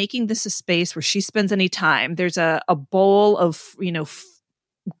 making this a space where she spends any time. There's a bowl of,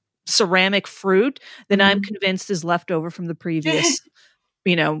 ceramic fruit that I'm convinced is left over from the previous,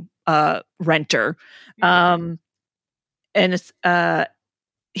 renter. And it's,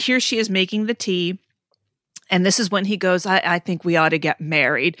 here she is making the tea. And this is when he goes, I think we ought to get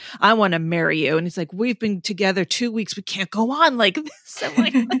married. I want to marry you. And he's like, we've been together 2 weeks. We can't go on like this. I'm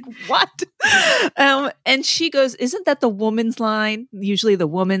like what? And she goes, isn't that the woman's line? Usually the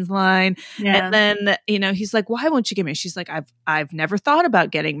woman's line. Yeah. And then, he's like, why won't you get married? She's like, I've never thought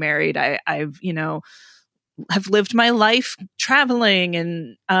about getting married. I've have lived my life traveling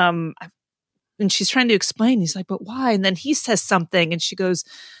and she's trying to explain. He's like, but why? And then he says something and she goes,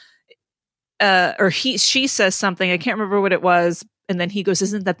 she says something, I can't remember what it was, and then he goes,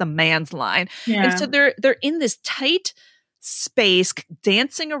 isn't that the man's line? Yeah. And so they're in this tight space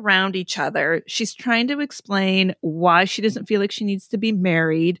dancing around each other. She's trying to explain why she doesn't feel like she needs to be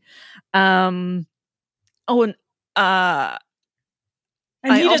married. And he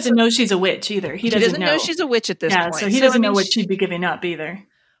doesn't know she's a witch either. He doesn't know she's a witch at this point. So he doesn't know what she'd be giving up either.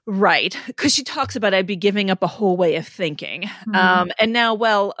 Right. Because she talks about I'd be giving up a whole way of thinking. And now,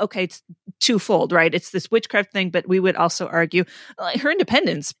 it's twofold, right? It's this witchcraft thing, but we would also argue her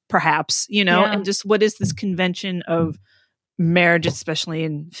independence, perhaps, and just what is this convention of marriage, especially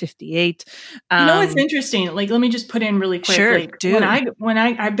in 58. It's interesting. Like, let me just put in really quick. Sure, like, when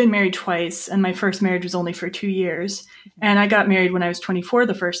I've been married twice, and my first marriage was only for 2 years, and I got married when I was 24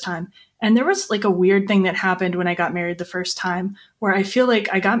 the first time. And there was like a weird thing that happened when I got married the first time, where I feel like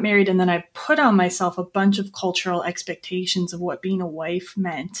I got married and then I put on myself a bunch of cultural expectations of what being a wife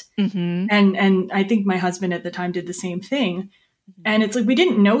meant. And I think my husband at the time did the same thing. And it's like, we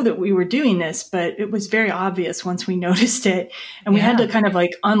didn't know that we were doing this, but it was very obvious once we noticed it. And we had to kind of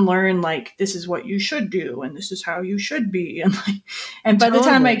like unlearn, like, this is what you should do. And this is how you should be. And by the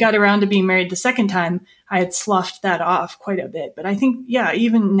time I got around to being married the second time, I had sloughed that off quite a bit. But I think,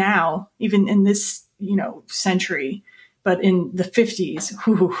 even now, even in this, century, but in the 50s,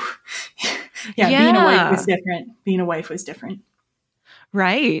 being a wife was different. Being a wife was different.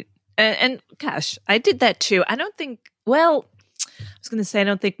 Right. And gosh, I did that too. I don't think, I was going to say, I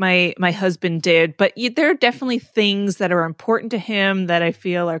don't think my husband did, but there are definitely things that are important to him that I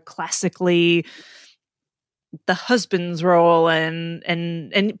feel are classically the husband's role.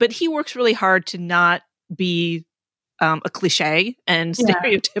 But he works really hard to not be a cliche and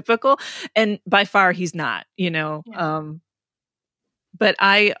stereotypical. And by far he's not, but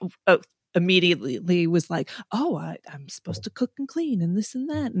I immediately was like, I'm supposed to cook and clean and this and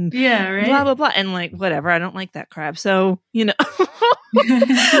that and blah blah blah, and like whatever, I don't like that crap, so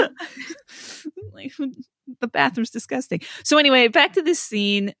like, the bathroom's disgusting. So anyway, back to this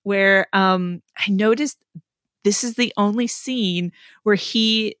scene where I noticed this is the only scene where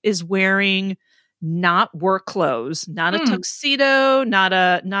he is wearing not work clothes, not a tuxedo,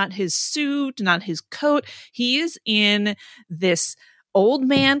 not his suit, not his coat. He is in this old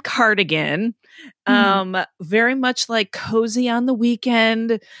man cardigan, very much like cozy on the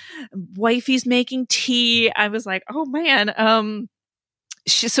weekend. Wifey's making tea. I was like, oh man.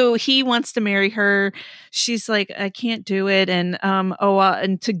 So he wants to marry her. She's like, I can't do it. And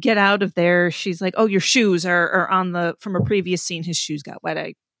and to get out of there, she's like, oh, your shoes are on from a previous scene. His shoes got wet.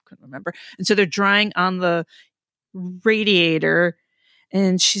 I couldn't remember. And so they're drying on the radiator.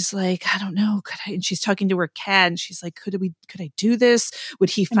 And she's like, I don't know. Could I? And she's talking to her cat, and she's like, could I do this? Would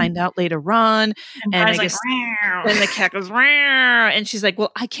he find out later on? And I guess, and the cat goes, and she's like,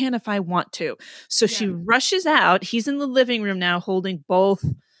 well, I can if I want to. So she rushes out. He's in the living room now, holding both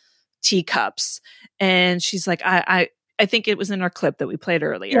teacups, and she's like, I think it was in our clip that we played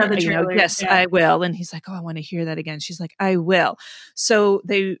earlier. Yeah, the trailer. Yes, I will. And he's like, oh, I want to hear that again. She's like, I will. So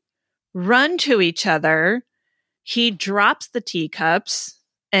they run to each other. He drops the teacups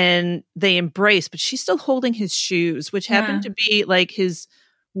and they embrace, but she's still holding his shoes, which happen to be like his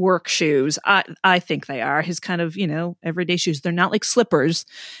work shoes. I think they are his kind of, everyday shoes. They're not like slippers.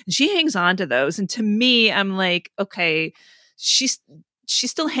 And she hangs on to those. And to me, I'm like, okay, she's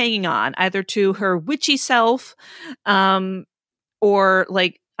still hanging on either to her witchy self, or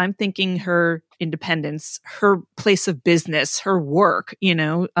like, I'm thinking her independence, her place of business, her work.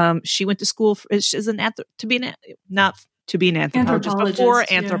 She went to school to be an anthropologist before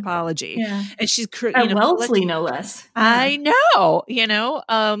anthropology, and she's at Wellesley, no less. I know,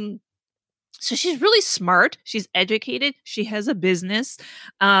 so she's really smart. She's educated. She has a business.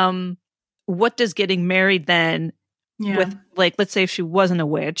 What does getting married then? With like, let's say if she wasn't a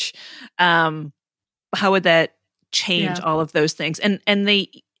witch, how would that change all of those things? And they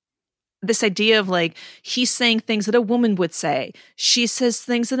this idea of like, he's saying things that a woman would say. She says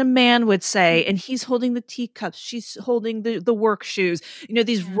things that a man would say, and he's holding the teacups. She's holding the work shoes,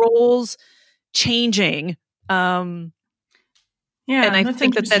 these roles changing. And I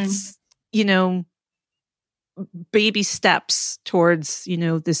think that's, baby steps towards,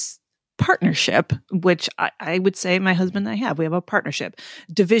 this partnership, which I would say my husband and I have. We have a partnership,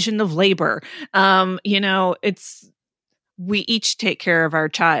 division of labor. We each take care of our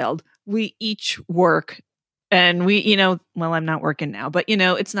child. We each work, and we, well, I'm not working now, but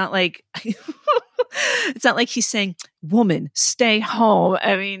it's not like, it's not like he's saying, woman, stay home.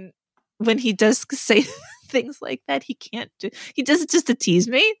 I mean, when he does say things like that, he does it just to tease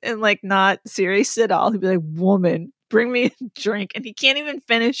me and like not serious at all. He'd be like, woman, bring me a drink. And he can't even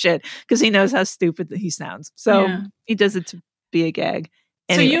finish it because he knows how stupid that he sounds. So he does it to be a gag.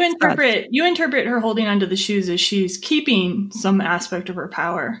 Anyway, so you interpret her holding onto the shoes as she's keeping some aspect of her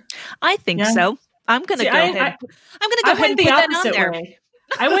power. I think so. I'm going to go ahead. I'm going to go ahead and put that on there.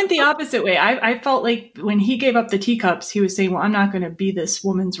 I went the opposite way. I felt like when he gave up the teacups, he was saying, well, I'm not going to be this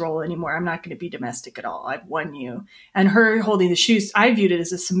woman's role anymore. I'm not going to be domestic at all. I've won you. And her holding the shoes, I viewed it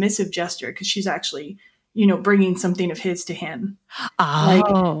as a submissive gesture because she's actually, bringing something of his to him.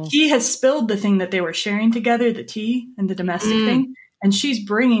 Oh. Like he has spilled the thing that they were sharing together, the tea and the domestic thing. And she's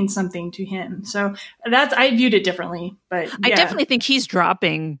bringing something to him. So I viewed it differently, but yeah. I definitely think he's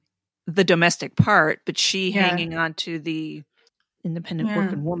dropping the domestic part, but she hanging on to the independent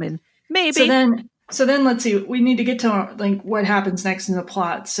working woman. Maybe. So then let's see, we need to get to like what happens next in the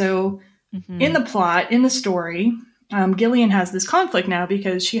plot. So in the plot, in the story, Gillian has this conflict now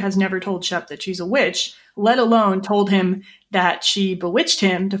because she has never told Shep that she's a witch, let alone told him that she bewitched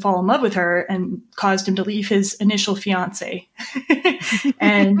him to fall in love with her and caused him to leave his initial fiance.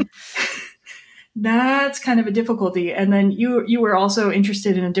 And that's kind of a difficulty. And then you were also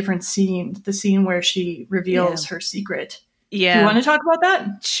interested in a different scene, the scene where she reveals her secret. Yeah. Do you want to talk about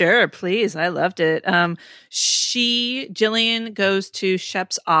that? Sure, please. I loved it. Gillian goes to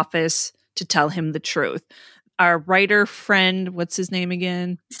Shep's office to tell him the truth. Our writer friend, what's his name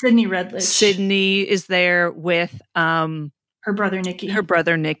again? Sydney Redlich. Sydney is there with her brother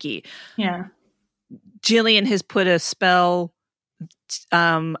Nicky. Yeah. Gillian has put a spell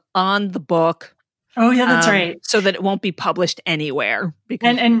on the book. Oh yeah, that's right. So that it won't be published anywhere.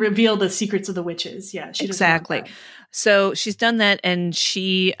 And reveal the secrets of the witches. Yeah, she exactly. So she's done that, and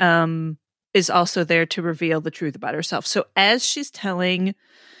she is also there to reveal the truth about herself. So as she's telling,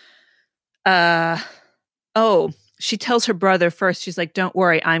 she tells her brother first. She's like, "Don't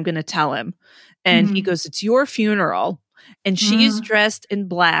worry, I'm going to tell him." And he goes, "It's your funeral." And she is dressed in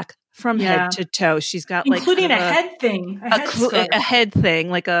black from head to toe. She's got including a head thing, a head thing,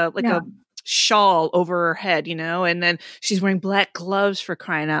 like a shawl over her head, and then she's wearing black gloves, for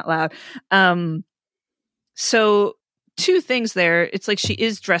crying out loud. So two things there. It's like she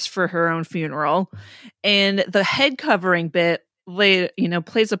is dressed for her own funeral, and the head covering bit,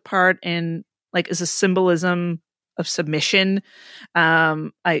 plays a part in is a symbolism of submission.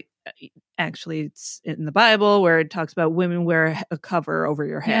 Actually, it's in the Bible where it talks about women wear a cover over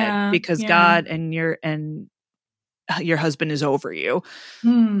your head because God and your husband is over you.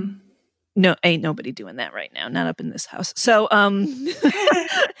 No, ain't nobody doing that right now. Not up in this house. So, and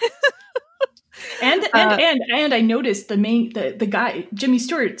I noticed the guy, Jimmy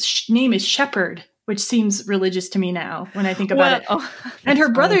Stewart's name is Shepherd, which seems religious to me now when I think about it. And her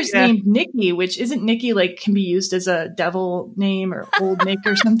brother's named Nicky, which isn't Nicky can be used as a devil name or old Nick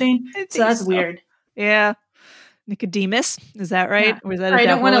or something. So that's weird. Yeah. Nicodemus, is that right? Yeah. Or is that I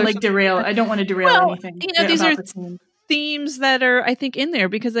don't want to derail. I don't want to derail anything. These are themes that are, I think, in there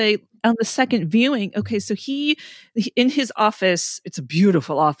because on the second viewing, so he in his office, it's a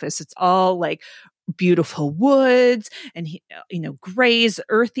beautiful office. It's all beautiful woods and grays,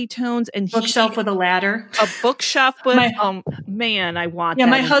 earthy tones, and bookshelf with a ladder. A bookshelf with man, I want that.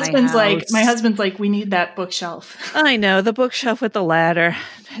 My husband's like, we need that bookshelf. I know, the bookshelf with the ladder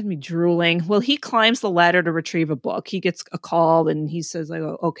had me drooling. Well, he climbs the ladder to retrieve a book. He gets a call and he says,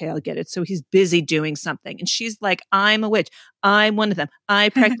 okay, I'll get it. So he's busy doing something. And she's like, I'm a witch. I'm one of them. I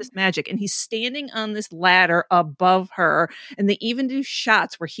practice magic. And he's standing on this ladder above her. And they even do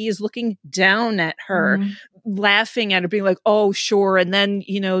shots where he is looking down at her, laughing at her, being like, oh, sure. And then,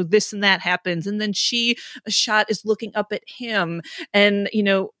 this and that happens. And then a shot is looking up at him and,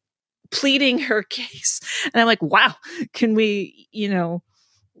 pleading her case. And I'm like, wow, can we,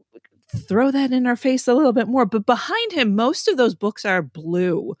 throw that in our face a little bit more? But behind him, most of those books are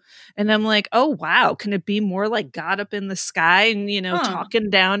blue. And I'm like, oh, wow, can it be more like God up in the sky and, talking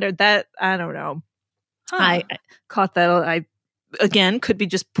down to that? I don't know. I caught that. I again, could be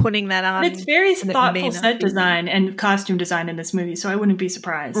just putting that on. But it's very and it may thoughtful not set be. design and costume design in this movie, so I wouldn't be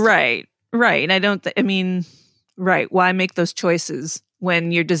surprised. Right. I don't, right. Why make those choices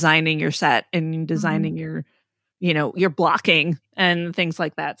when you're designing your set and designing your, your blocking and things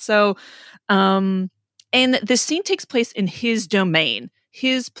like that. So, and the scene takes place in his domain,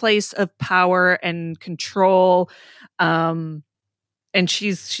 his place of power and control. And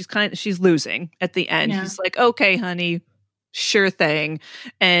she's losing at the end. Yeah. He's like, okay, honey, sure thing.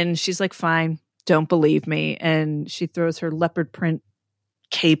 And she's like, fine, don't believe me. And she throws her leopard print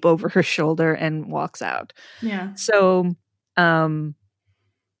cape over her shoulder and walks out. Yeah. So,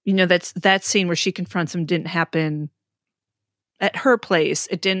 that's that scene where she confronts him didn't happen at her place.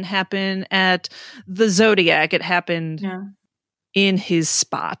 It didn't happen at the Zodiac. It happened in his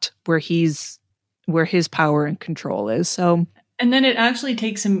spot where his power and control is. So, and then it actually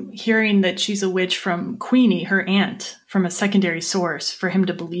takes him hearing that she's a witch from Queenie, her aunt, from a secondary source for him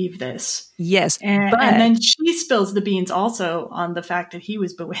to believe this. Yes. And then she spills the beans also on the fact that he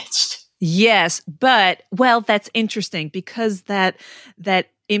was bewitched. Yes. But, well, that's interesting because that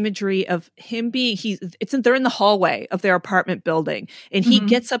imagery of him being, they're in the hallway of their apartment building and he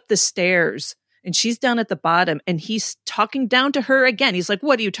gets up the stairs and she's down at the bottom and he's talking down to her again. He's like,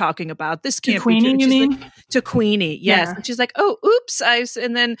 what are you talking about? This can't be true. You mean? Like, to Queenie. Yes. Yeah. And she's like, oh, oops.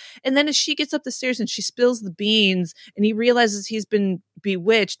 And then as she gets up the stairs and she spills the beans and he realizes he's been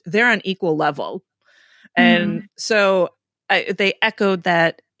bewitched, they're on equal level. And so they echoed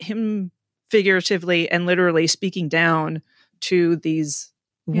that, him figuratively and literally speaking down to these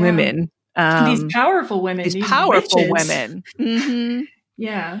women. These powerful women. These powerful witches. Women.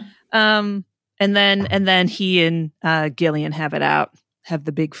 Yeah. And then he and Gillian have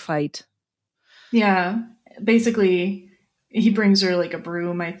the big fight. Yeah. Basically, he brings her like a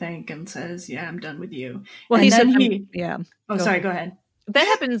broom, I think, and says, yeah, I'm done with you. Well, and he said, yeah. Oh, sorry. Go ahead. That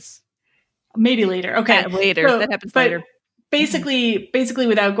happens maybe later. Okay. Yeah, later. So, that happens later. Basically,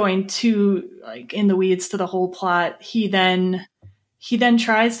 without going too like in the weeds to the whole plot, he then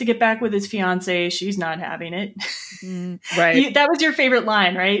tries to get back with his fiance. She's not having it. Right. That was your favorite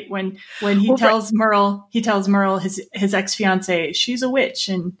line, right? When he tells Merle his ex-fiance, she's a witch,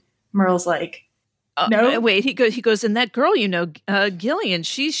 and Merle's like, no. Wait, he goes, and that girl, Gillian,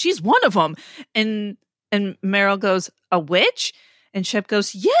 she's one of them. And Merle goes, a witch? And Shep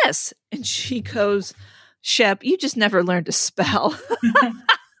goes, yes. And she goes, Shep, you just never learned to spell.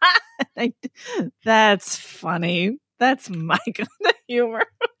 That's funny. That's my kind of humor.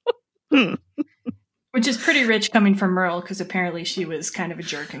 Which is pretty rich coming from Merle, because apparently she was kind of a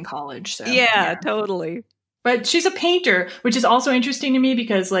jerk in college. So yeah, totally. But she's a painter, which is also interesting to me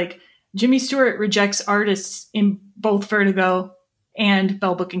because like Jimmy Stewart rejects artists in both Vertigo and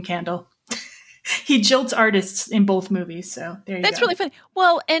Bell Book and Candle. He jilts artists in both movies, so there you go. That's really funny.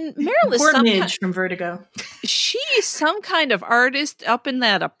 Well, and Meryl is poor Midge from Vertigo. She's some kind of artist up in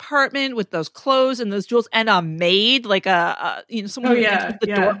that apartment with those clothes and those jewels, and a maid, like someone who answers the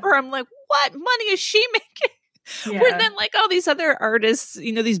door for her. I'm like, what money is she making? Yeah. Where then, like all these other artists,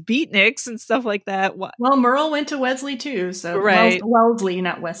 these beatniks and stuff like that. What? Well, Merle went to Wesley too, so right. Wellesley,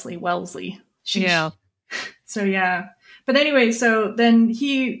 not Wesley, Wellesley. Yeah. So yeah, but anyway, so then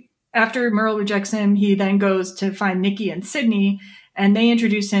after Merle rejects him, he then goes to find Nikki and Sydney, and they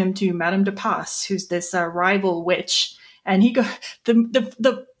introduce him to Madame de Passe, who's this rival witch. And he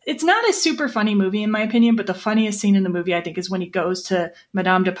it's not a super funny movie in my opinion, but the funniest scene in the movie I think is when he goes to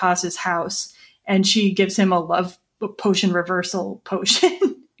Madame de Passe's house and she gives him a love potion reversal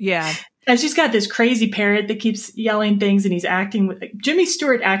potion. Yeah. And she's got this crazy parrot that keeps yelling things, and he's acting with Jimmy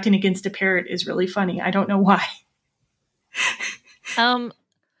Stewart acting against a parrot is really funny. I don't know why.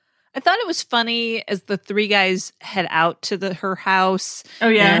 I thought it was funny as the three guys head out to her house. Oh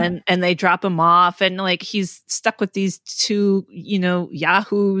yeah, and they drop him off, and like he's stuck with these two,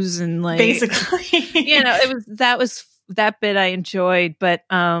 yahoos, and like basically, that bit I enjoyed, but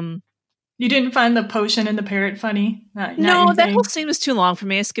you didn't find the potion and the parrot funny? No, that whole scene was too long for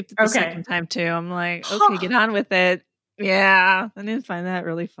me. I skipped it the second time too. I'm like, okay, get on with it. Yeah, I didn't find that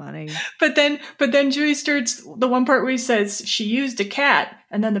really funny. But then Jimmy Stewart's the one part where he says she used a cat,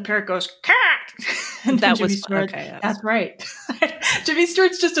 and then the parrot goes cat, and that Jimmy was Stewart, okay. That's right. Jimmy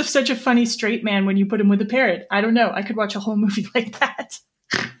Stewart's just such a funny straight man when you put him with a parrot. I don't know. I could watch a whole movie like that.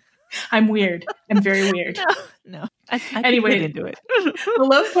 I'm weird. I'm very weird. No. I anyway, get into it. The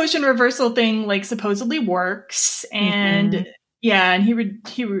love potion reversal thing like supposedly works, and. Yeah, and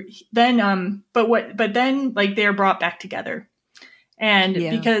but then like they're brought back together, and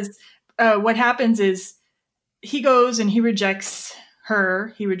because what happens is he goes and he rejects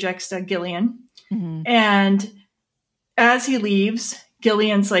Gillian, and as he leaves,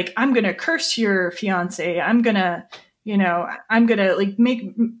 Gillian's like, I'm going to curse your fiance. I'm going to like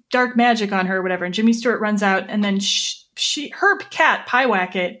make dark magic on her or whatever. And Jimmy Stewart runs out, and then her cat,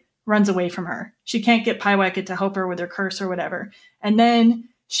 Pyewacket, runs away from her. She can't get Pyewacket to help her with her curse or whatever. And then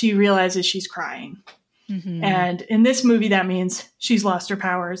she realizes she's crying. Mm-hmm. And in this movie, that means she's lost her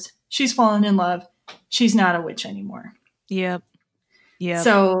powers. She's fallen in love. She's not a witch anymore. Yep. Yeah.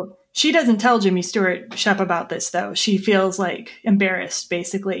 So she doesn't tell Jimmy Stewart Shep about this, though. She feels like embarrassed,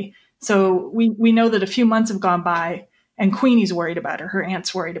 basically. So we know that a few months have gone by, and Queenie's worried about her. Her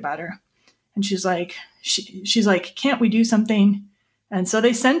aunt's worried about her. And she's like, can't we do something? And so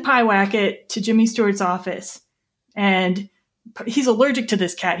they send Pyewacket to Jimmy Stewart's office, and he's allergic to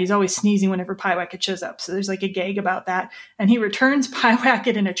this cat. He's always sneezing whenever Pyewacket shows up. So there's like a gag about that. And he returns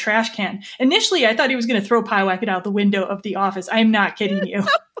Pyewacket in a trash can. Initially, I thought he was going to throw Pyewacket out the window of the office. I'm not kidding you.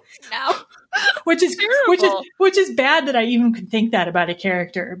 No. which is bad that I even could think that about a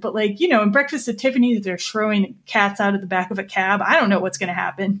character. But like, you know, in Breakfast at Tiffany's, they're throwing cats out of the back of a cab. I don't know what's going to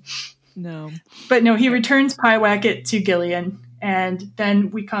happen. No. But no, he returns Pyewacket to Gillian. And then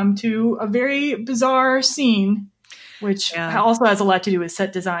we come to a very bizarre scene, which also has a lot to do with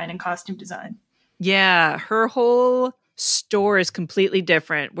set design and costume design. Yeah, her whole store is completely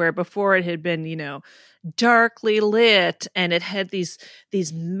different, where before it had been, you know, darkly lit, and it had these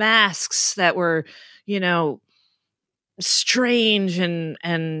masks that were, you know, strange,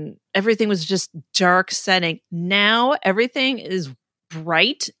 and everything was just dark setting. Now everything is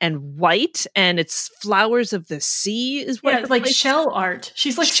bright and white, and it's flowers of the sea is what it's like shell art.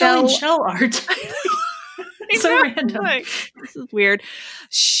 She's like selling shell art. So random. Like, this is weird.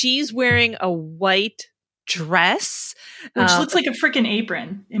 She's wearing a white dress, which looks like a freaking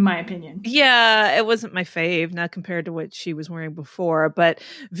apron, in my opinion. Yeah, it wasn't my fave, not compared to what she was wearing before, but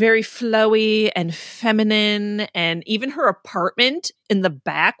very flowy and feminine. And even her apartment in the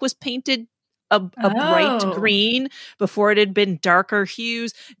back was painted a bright green before it had been darker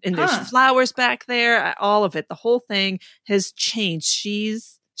hues. And there's flowers back there. All of it, the whole thing has changed.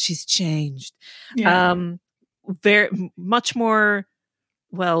 She's changed. Yeah. Very much more,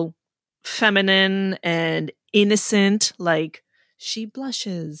 well, feminine and innocent. Like, she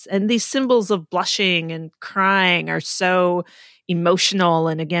blushes, and these symbols of blushing and crying are so emotional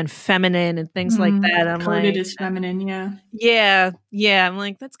and, again, feminine and things like that. I'm coded like, as feminine. yeah. I'm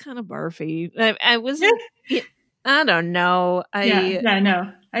like, that's kind of barfy. I wasn't. I don't know.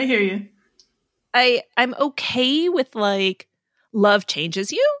 No, I hear you. I'm okay with like, love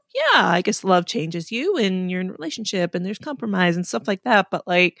changes you. Yeah, I guess love changes you, and you're in a relationship, and there's compromise and stuff like that. But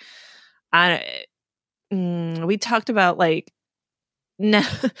like, we talked about like, not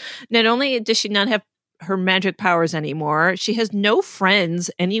only does she not have her magic powers anymore, she has no friends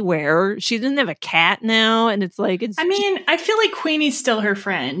anywhere. She doesn't have a cat now, and it's like, I mean, I feel like Queenie's still her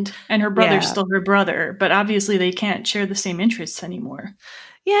friend, and her brother's still her brother, but obviously they can't share the same interests anymore.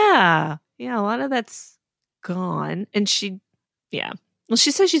 Yeah, a lot of that's gone, and she. Yeah. Well,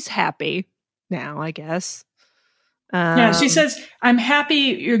 she says she's happy now, I guess. She says, I'm happy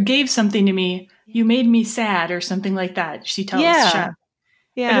you gave something to me. You made me sad, or something like that. She tells Shep.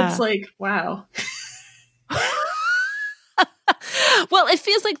 Yeah. And it's like, wow. Well, it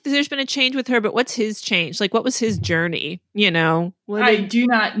feels like there's been a change with her, but what's his change? Like, what was his journey? You know? I do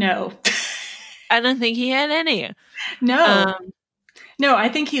not know. I don't think he had any. No. No, I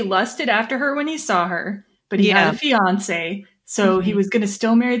think he lusted after her when he saw her, but he had a fiance. So he was going to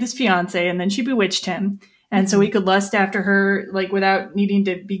still marry this fiance, and then she bewitched him. And so he could lust after her, like, without needing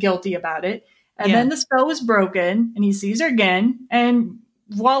to be guilty about it. And then the spell was broken, and he sees her again, and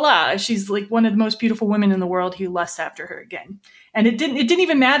voila, she's like one of the most beautiful women in the world. He lusts after her again. And it didn't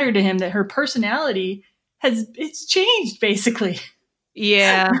even matter to him that her personality it's changed, basically.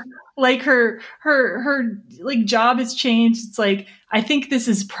 Yeah. Like her like job has changed. It's like, I think this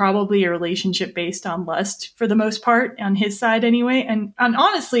is probably a relationship based on lust for the most part, on his side anyway. And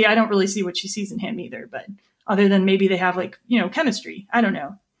honestly, I don't really see what she sees in him either, but other than maybe they have like, you know, chemistry. I don't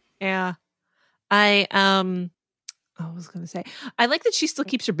know. Yeah. I was going to say, I like that she still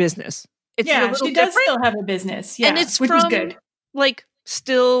keeps her business. She does still have a business. Yeah. And it's which is good. Like,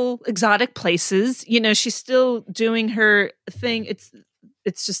 still exotic places. You know, she's still doing her thing.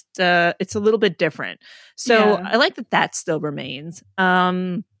 It's just it's a little bit different. So I like that still remains.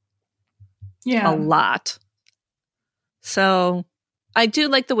 A lot. So I do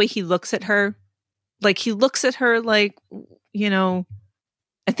like the way he looks at her. Like, he looks at her like, you know,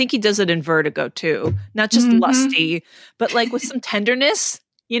 I think he does it in Vertigo too. Not just lusty, but like with some tenderness,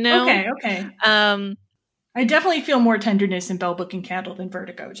 you know? Okay. I definitely feel more tenderness in Bell Book and Candle than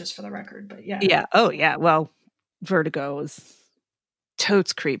Vertigo, just for the record. But yeah. Yeah. Oh, yeah. Well, Vertigo is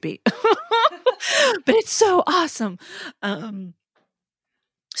totes creepy. But it's so awesome.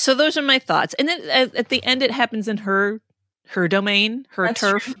 So those are my thoughts. And then at the end, it happens in her domain, her That's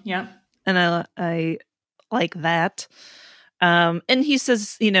turf. true. Yeah. And I like that. And he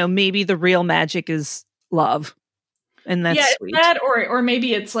says, maybe the real magic is love. And that's sweet. That or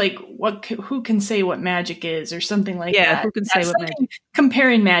maybe it's like who can say what magic is or something like that. Yeah, who can say what magic?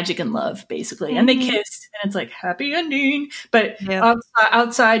 Comparing magic and love, basically. And they kiss, and it's like happy ending. But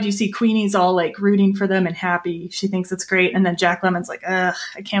outside, you see Queenie's all like rooting for them and happy. She thinks it's great, and then Jack Lemmon's like, ugh,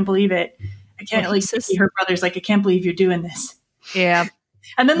 I can't believe it. I can't see her brother's like, I can't believe you're doing this. Yeah.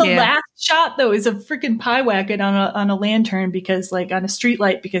 And then the last shot though is a freaking Pyewacket on a lantern because like on a street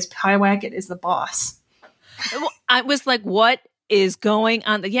light because Pyewacket is the boss. I was like, what is going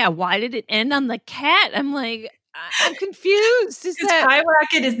on? Why did it end on the cat? I'm like, I'm confused.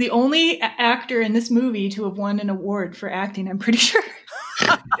 Pyewacket is the only actor in this movie to have won an award for acting, I'm pretty sure.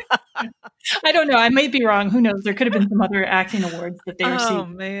 I don't know. I might be wrong. Who knows? There could have been some other acting awards that they received. Oh,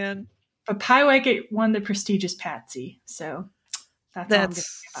 man. But Pyewacket won the prestigious Patsy. So that's all I'm going to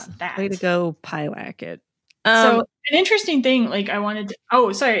say about that. Way to go, Pyewacket. So an interesting thing, like I wanted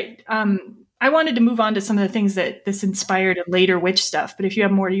to move on to some of the things that this inspired in later witch stuff, but if you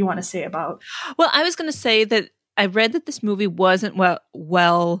have more you want to say about. Well, I was going to say that I read that this movie wasn't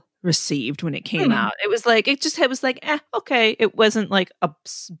well received when it came out. It was like, okay. It wasn't like a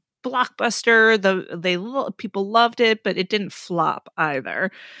blockbuster. People loved it, but it didn't flop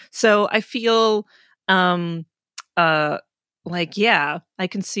either. So I feel I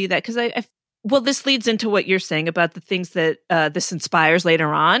can see that because well, this leads into what you're saying about the things that this inspires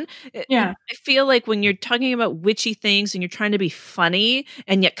later on. Yeah. I feel like when you're talking about witchy things and you're trying to be funny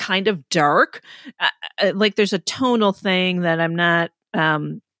and yet kind of dark, like there's a tonal thing that I'm not,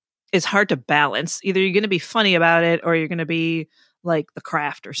 is hard to balance. Either you're going to be funny about it or you're going to be like The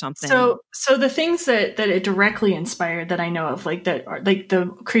Craft or something. So the things that it directly inspired that I know of, like that are like the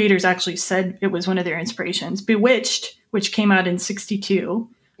creators actually said it was one of their inspirations. Bewitched, which came out in 1962.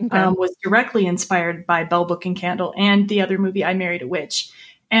 Okay. Was directly inspired by Bell Book and Candle and the other movie, I Married a Witch.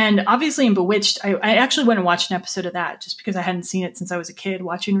 And obviously in Bewitched, I actually went and watched an episode of that just because I hadn't seen it since I was a kid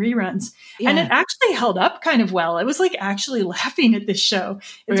watching reruns. Yeah. And it actually held up kind of well. I was like actually laughing at this show.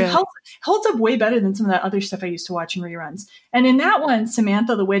 It holds up way better than some of that other stuff I used to watch in reruns. And in that one,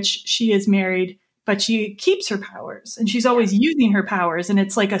 Samantha the Witch, she is married, but she keeps her powers and she's always using her powers. And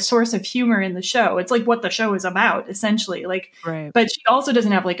it's like a source of humor in the show. It's like what the show is about, essentially. Like, right. But she also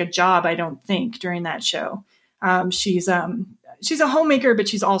doesn't have like a job, I don't think, during that show. She's a homemaker, but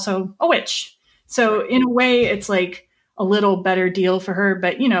she's also a witch. So in a way, it's like a little better deal for her.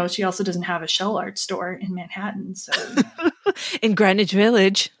 But, she also doesn't have a shell art store in Manhattan. So in Greenwich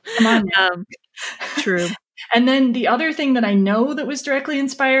Village. Come on now. True. And then the other thing that I know that was directly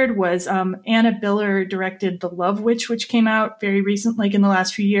inspired was Anna Biller directed The Love Witch, which came out very recent, like in the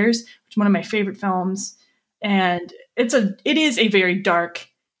last few years, which is one of my favorite films. And it is a very dark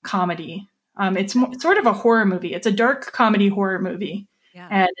comedy. It's sort of a horror movie. It's a dark comedy horror movie,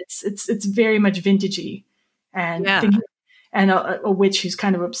 and it's very much vintagey, and a witch who's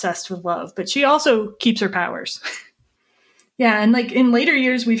kind of obsessed with love, but she also keeps her powers. Yeah, and like in later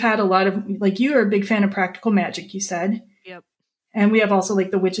years, we've had a lot of like you are a big fan of practical magic, you said. Yep. And we have also like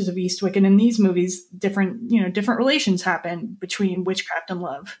the Witches of Eastwick, and in these movies, different relations happen between witchcraft and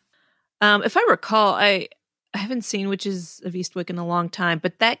love. If I recall, I haven't seen Witches of Eastwick in a long time,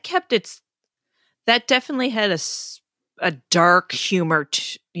 but that definitely had a dark humor,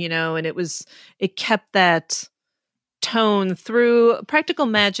 and it kept that tone through. Practical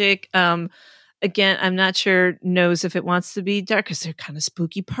Magic. Again, I'm not sure knows if it wants to be dark because they're kind of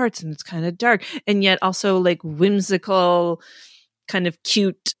spooky parts and it's kind of dark, and yet also like whimsical, kind of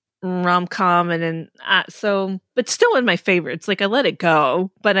cute rom-com, but still one of my favorites. Like I let it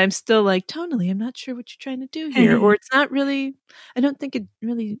go, but I'm still like tonally, I'm not sure what you're trying to do here, or it's not really. I don't think it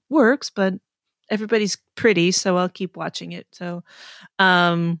really works, but everybody's pretty, so I'll keep watching it. So,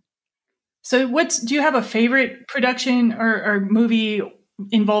 do you have a favorite production or movie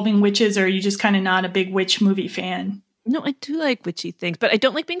involving witches, or are you just kind of not a big witch movie fan? No, I do like witchy things, but I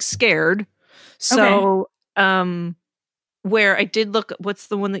don't like being scared. So, where I did look, what's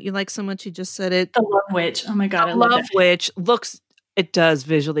the one that you like so much? You just said it. The Love Witch. Oh my God. The Love Witch it does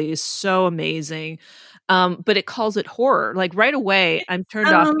visually is so amazing. But it calls it horror. Like right away, I'm turned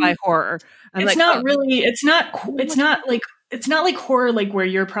off by horror. It's not like horror, like where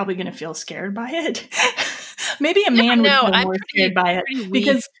you're probably going to feel scared by it. Maybe a man would feel more scared by it,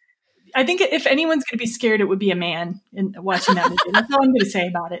 because I think if anyone's going to be scared, it would be a man in watching that movie. That's all I'm going to say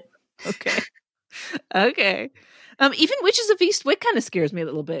about it. Okay. Okay. Even Witches of Eastwick kind of scares me a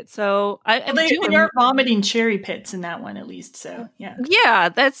little bit. So they are vomiting cherry pits in that one, at least. So yeah. Yeah,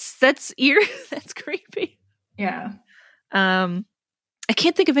 that's eerie. That's creepy. Yeah. I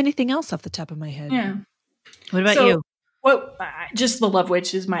can't think of anything else off the top of my head. Yeah. What about you? Just The Love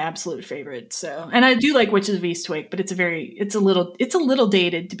Witch is my absolute favorite. So, and I do like Witches of Eastwick, but it's a little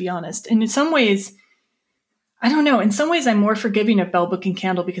dated, to be honest. And in some ways, I don't know. In some ways, I'm more forgiving of Bell Book and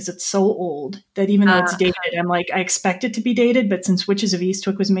Candle because it's so old that even though it's dated, I'm like, I expect it to be dated. But since Witches of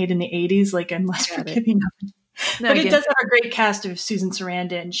Eastwick was made in the 80s, like I'm less forgiving of it. But it does have a great cast of Susan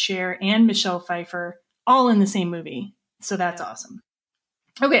Sarandon, Cher, and Michelle Pfeiffer all in the same movie. So that's awesome.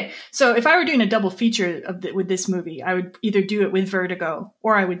 Okay, so if I were doing a double feature with this movie, I would either do it with Vertigo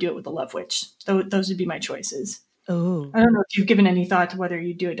or I would do it with The Love Witch. Those would be my choices. Oh, I don't know if you've given any thought to whether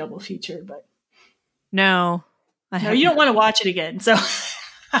you do a double feature, but no, you don't want to watch it again. So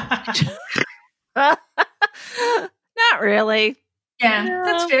not really. Yeah, no.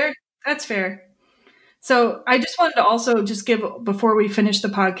 That's fair. So I just wanted to also just give, before we finish the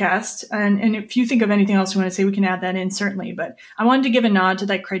podcast, and if you think of anything else you want to say, we can add that in, certainly. But I wanted to give a nod to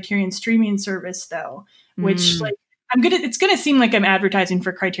that Criterion streaming service, though, which it's going to seem like I'm advertising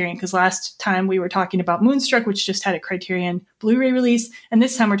for Criterion, because last time we were talking about Moonstruck, which just had a Criterion Blu-ray release. And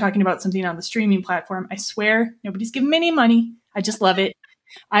this time we're talking about something on the streaming platform. I swear, nobody's giving me any money. I just love it.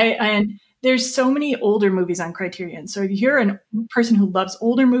 And there's so many older movies on Criterion. So if you're a person who loves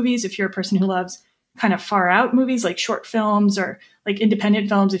older movies, if you're a person who loves kind of far out movies like short films or like independent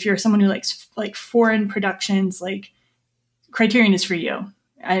films, if you're someone who likes like foreign productions, like Criterion is for you.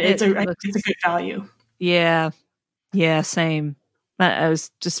 It's a good value. Yeah, same. I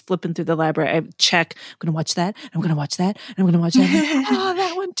was just flipping through the library. I check, I'm going to watch that. I'm going to watch that. I'm going to watch that. Oh,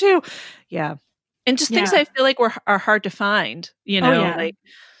 that one too. Yeah. And just things I feel like are hard to find, like,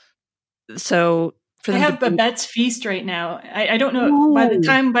 so for them. I have Babette's Feast right now. I don't know. By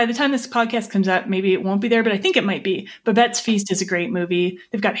the time this podcast comes out, maybe it won't be there, but I think it might be. Babette's Feast is a great movie.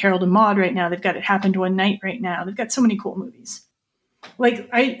 They've got Harold and Maude right now. They've got It Happened One Night right now. They've got so many cool movies. We're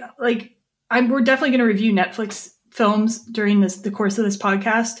definitely going to review Netflix films during the course of this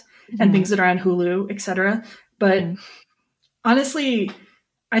podcast and things that are on Hulu, etc. But honestly,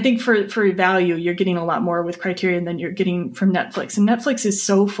 I think for value, you're getting a lot more with Criterion than you're getting from Netflix. And Netflix is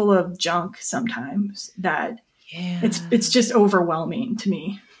so full of junk sometimes that it's just overwhelming to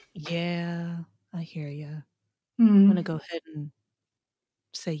me. Yeah, I hear you. I'm going to go ahead and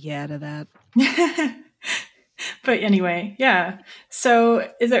say yeah to that. But anyway, yeah. So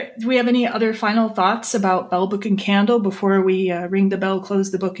do we have any other final thoughts about Bell Book and Candle before we ring the bell,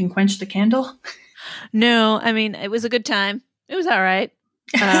 close the book, and quench the candle? No, I mean, it was a good time. It was all right.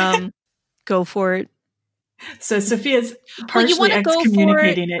 Go for it. So Sophia's partially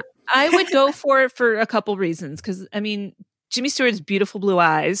excommunicating it. I would go for it for a couple reasons. Because, I mean, Jimmy Stewart's beautiful blue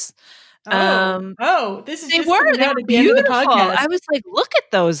eyes. This is they were beautiful. I was like, look at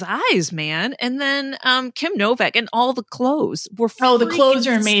those eyes, man. And then Kim Novak and all the clothes were the clothes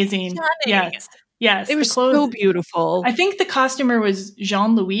are amazing. Stunning. Yes, they were so beautiful. I think the costumer was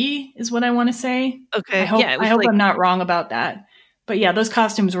Jean-Louis, is what I want to say. Okay, I hope I'm not wrong about that. But yeah, those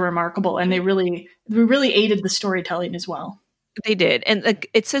costumes were remarkable, and they really aided the storytelling as well. They did. And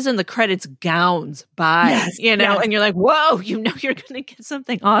it says in the credits, gowns by, and you're like, whoa, you're going to get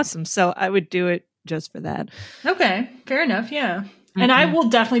something awesome. So I would do it just for that. Okay, fair enough. Yeah. Mm-hmm. And I will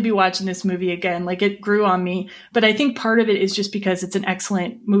definitely be watching this movie again. Like, it grew on me, but I think part of it is just because it's an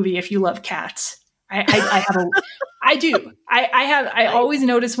excellent movie if you love cats. I do. I always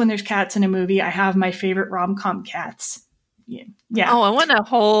notice when there's cats in a movie. I have my favorite rom-com cats. Yeah. Oh, I want a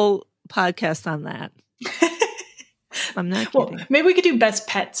whole podcast on that. I'm not kidding. Well, maybe we could do best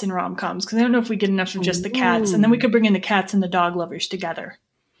pets in rom-coms, because I don't know if we get enough of just the cats, and then we could bring in the cats and the dog lovers together.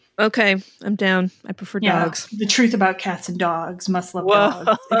 Okay, I'm down. I prefer dogs. The truth about cats and dogs, must love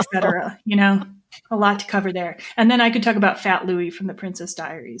dogs, etc. A lot to cover there. And then I could talk about Fat Louie from The Princess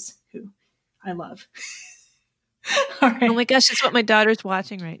Diaries, who I love. All right. Oh my gosh, it's what my daughter's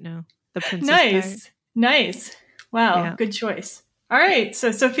watching right now. The Princess Diaries. Nice. Wow, yeah. Good choice. All right.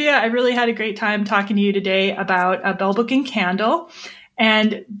 So, Sophia, I really had a great time talking to you today about Bell Book and Candle.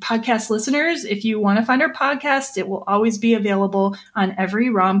 And podcast listeners, if you want to find our podcast, it will always be available on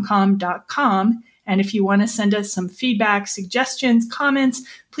everyromcom.com. And if you want to send us some feedback, suggestions, comments,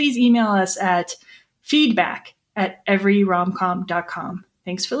 please email us at feedback@everyromcom.com.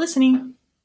 Thanks for listening.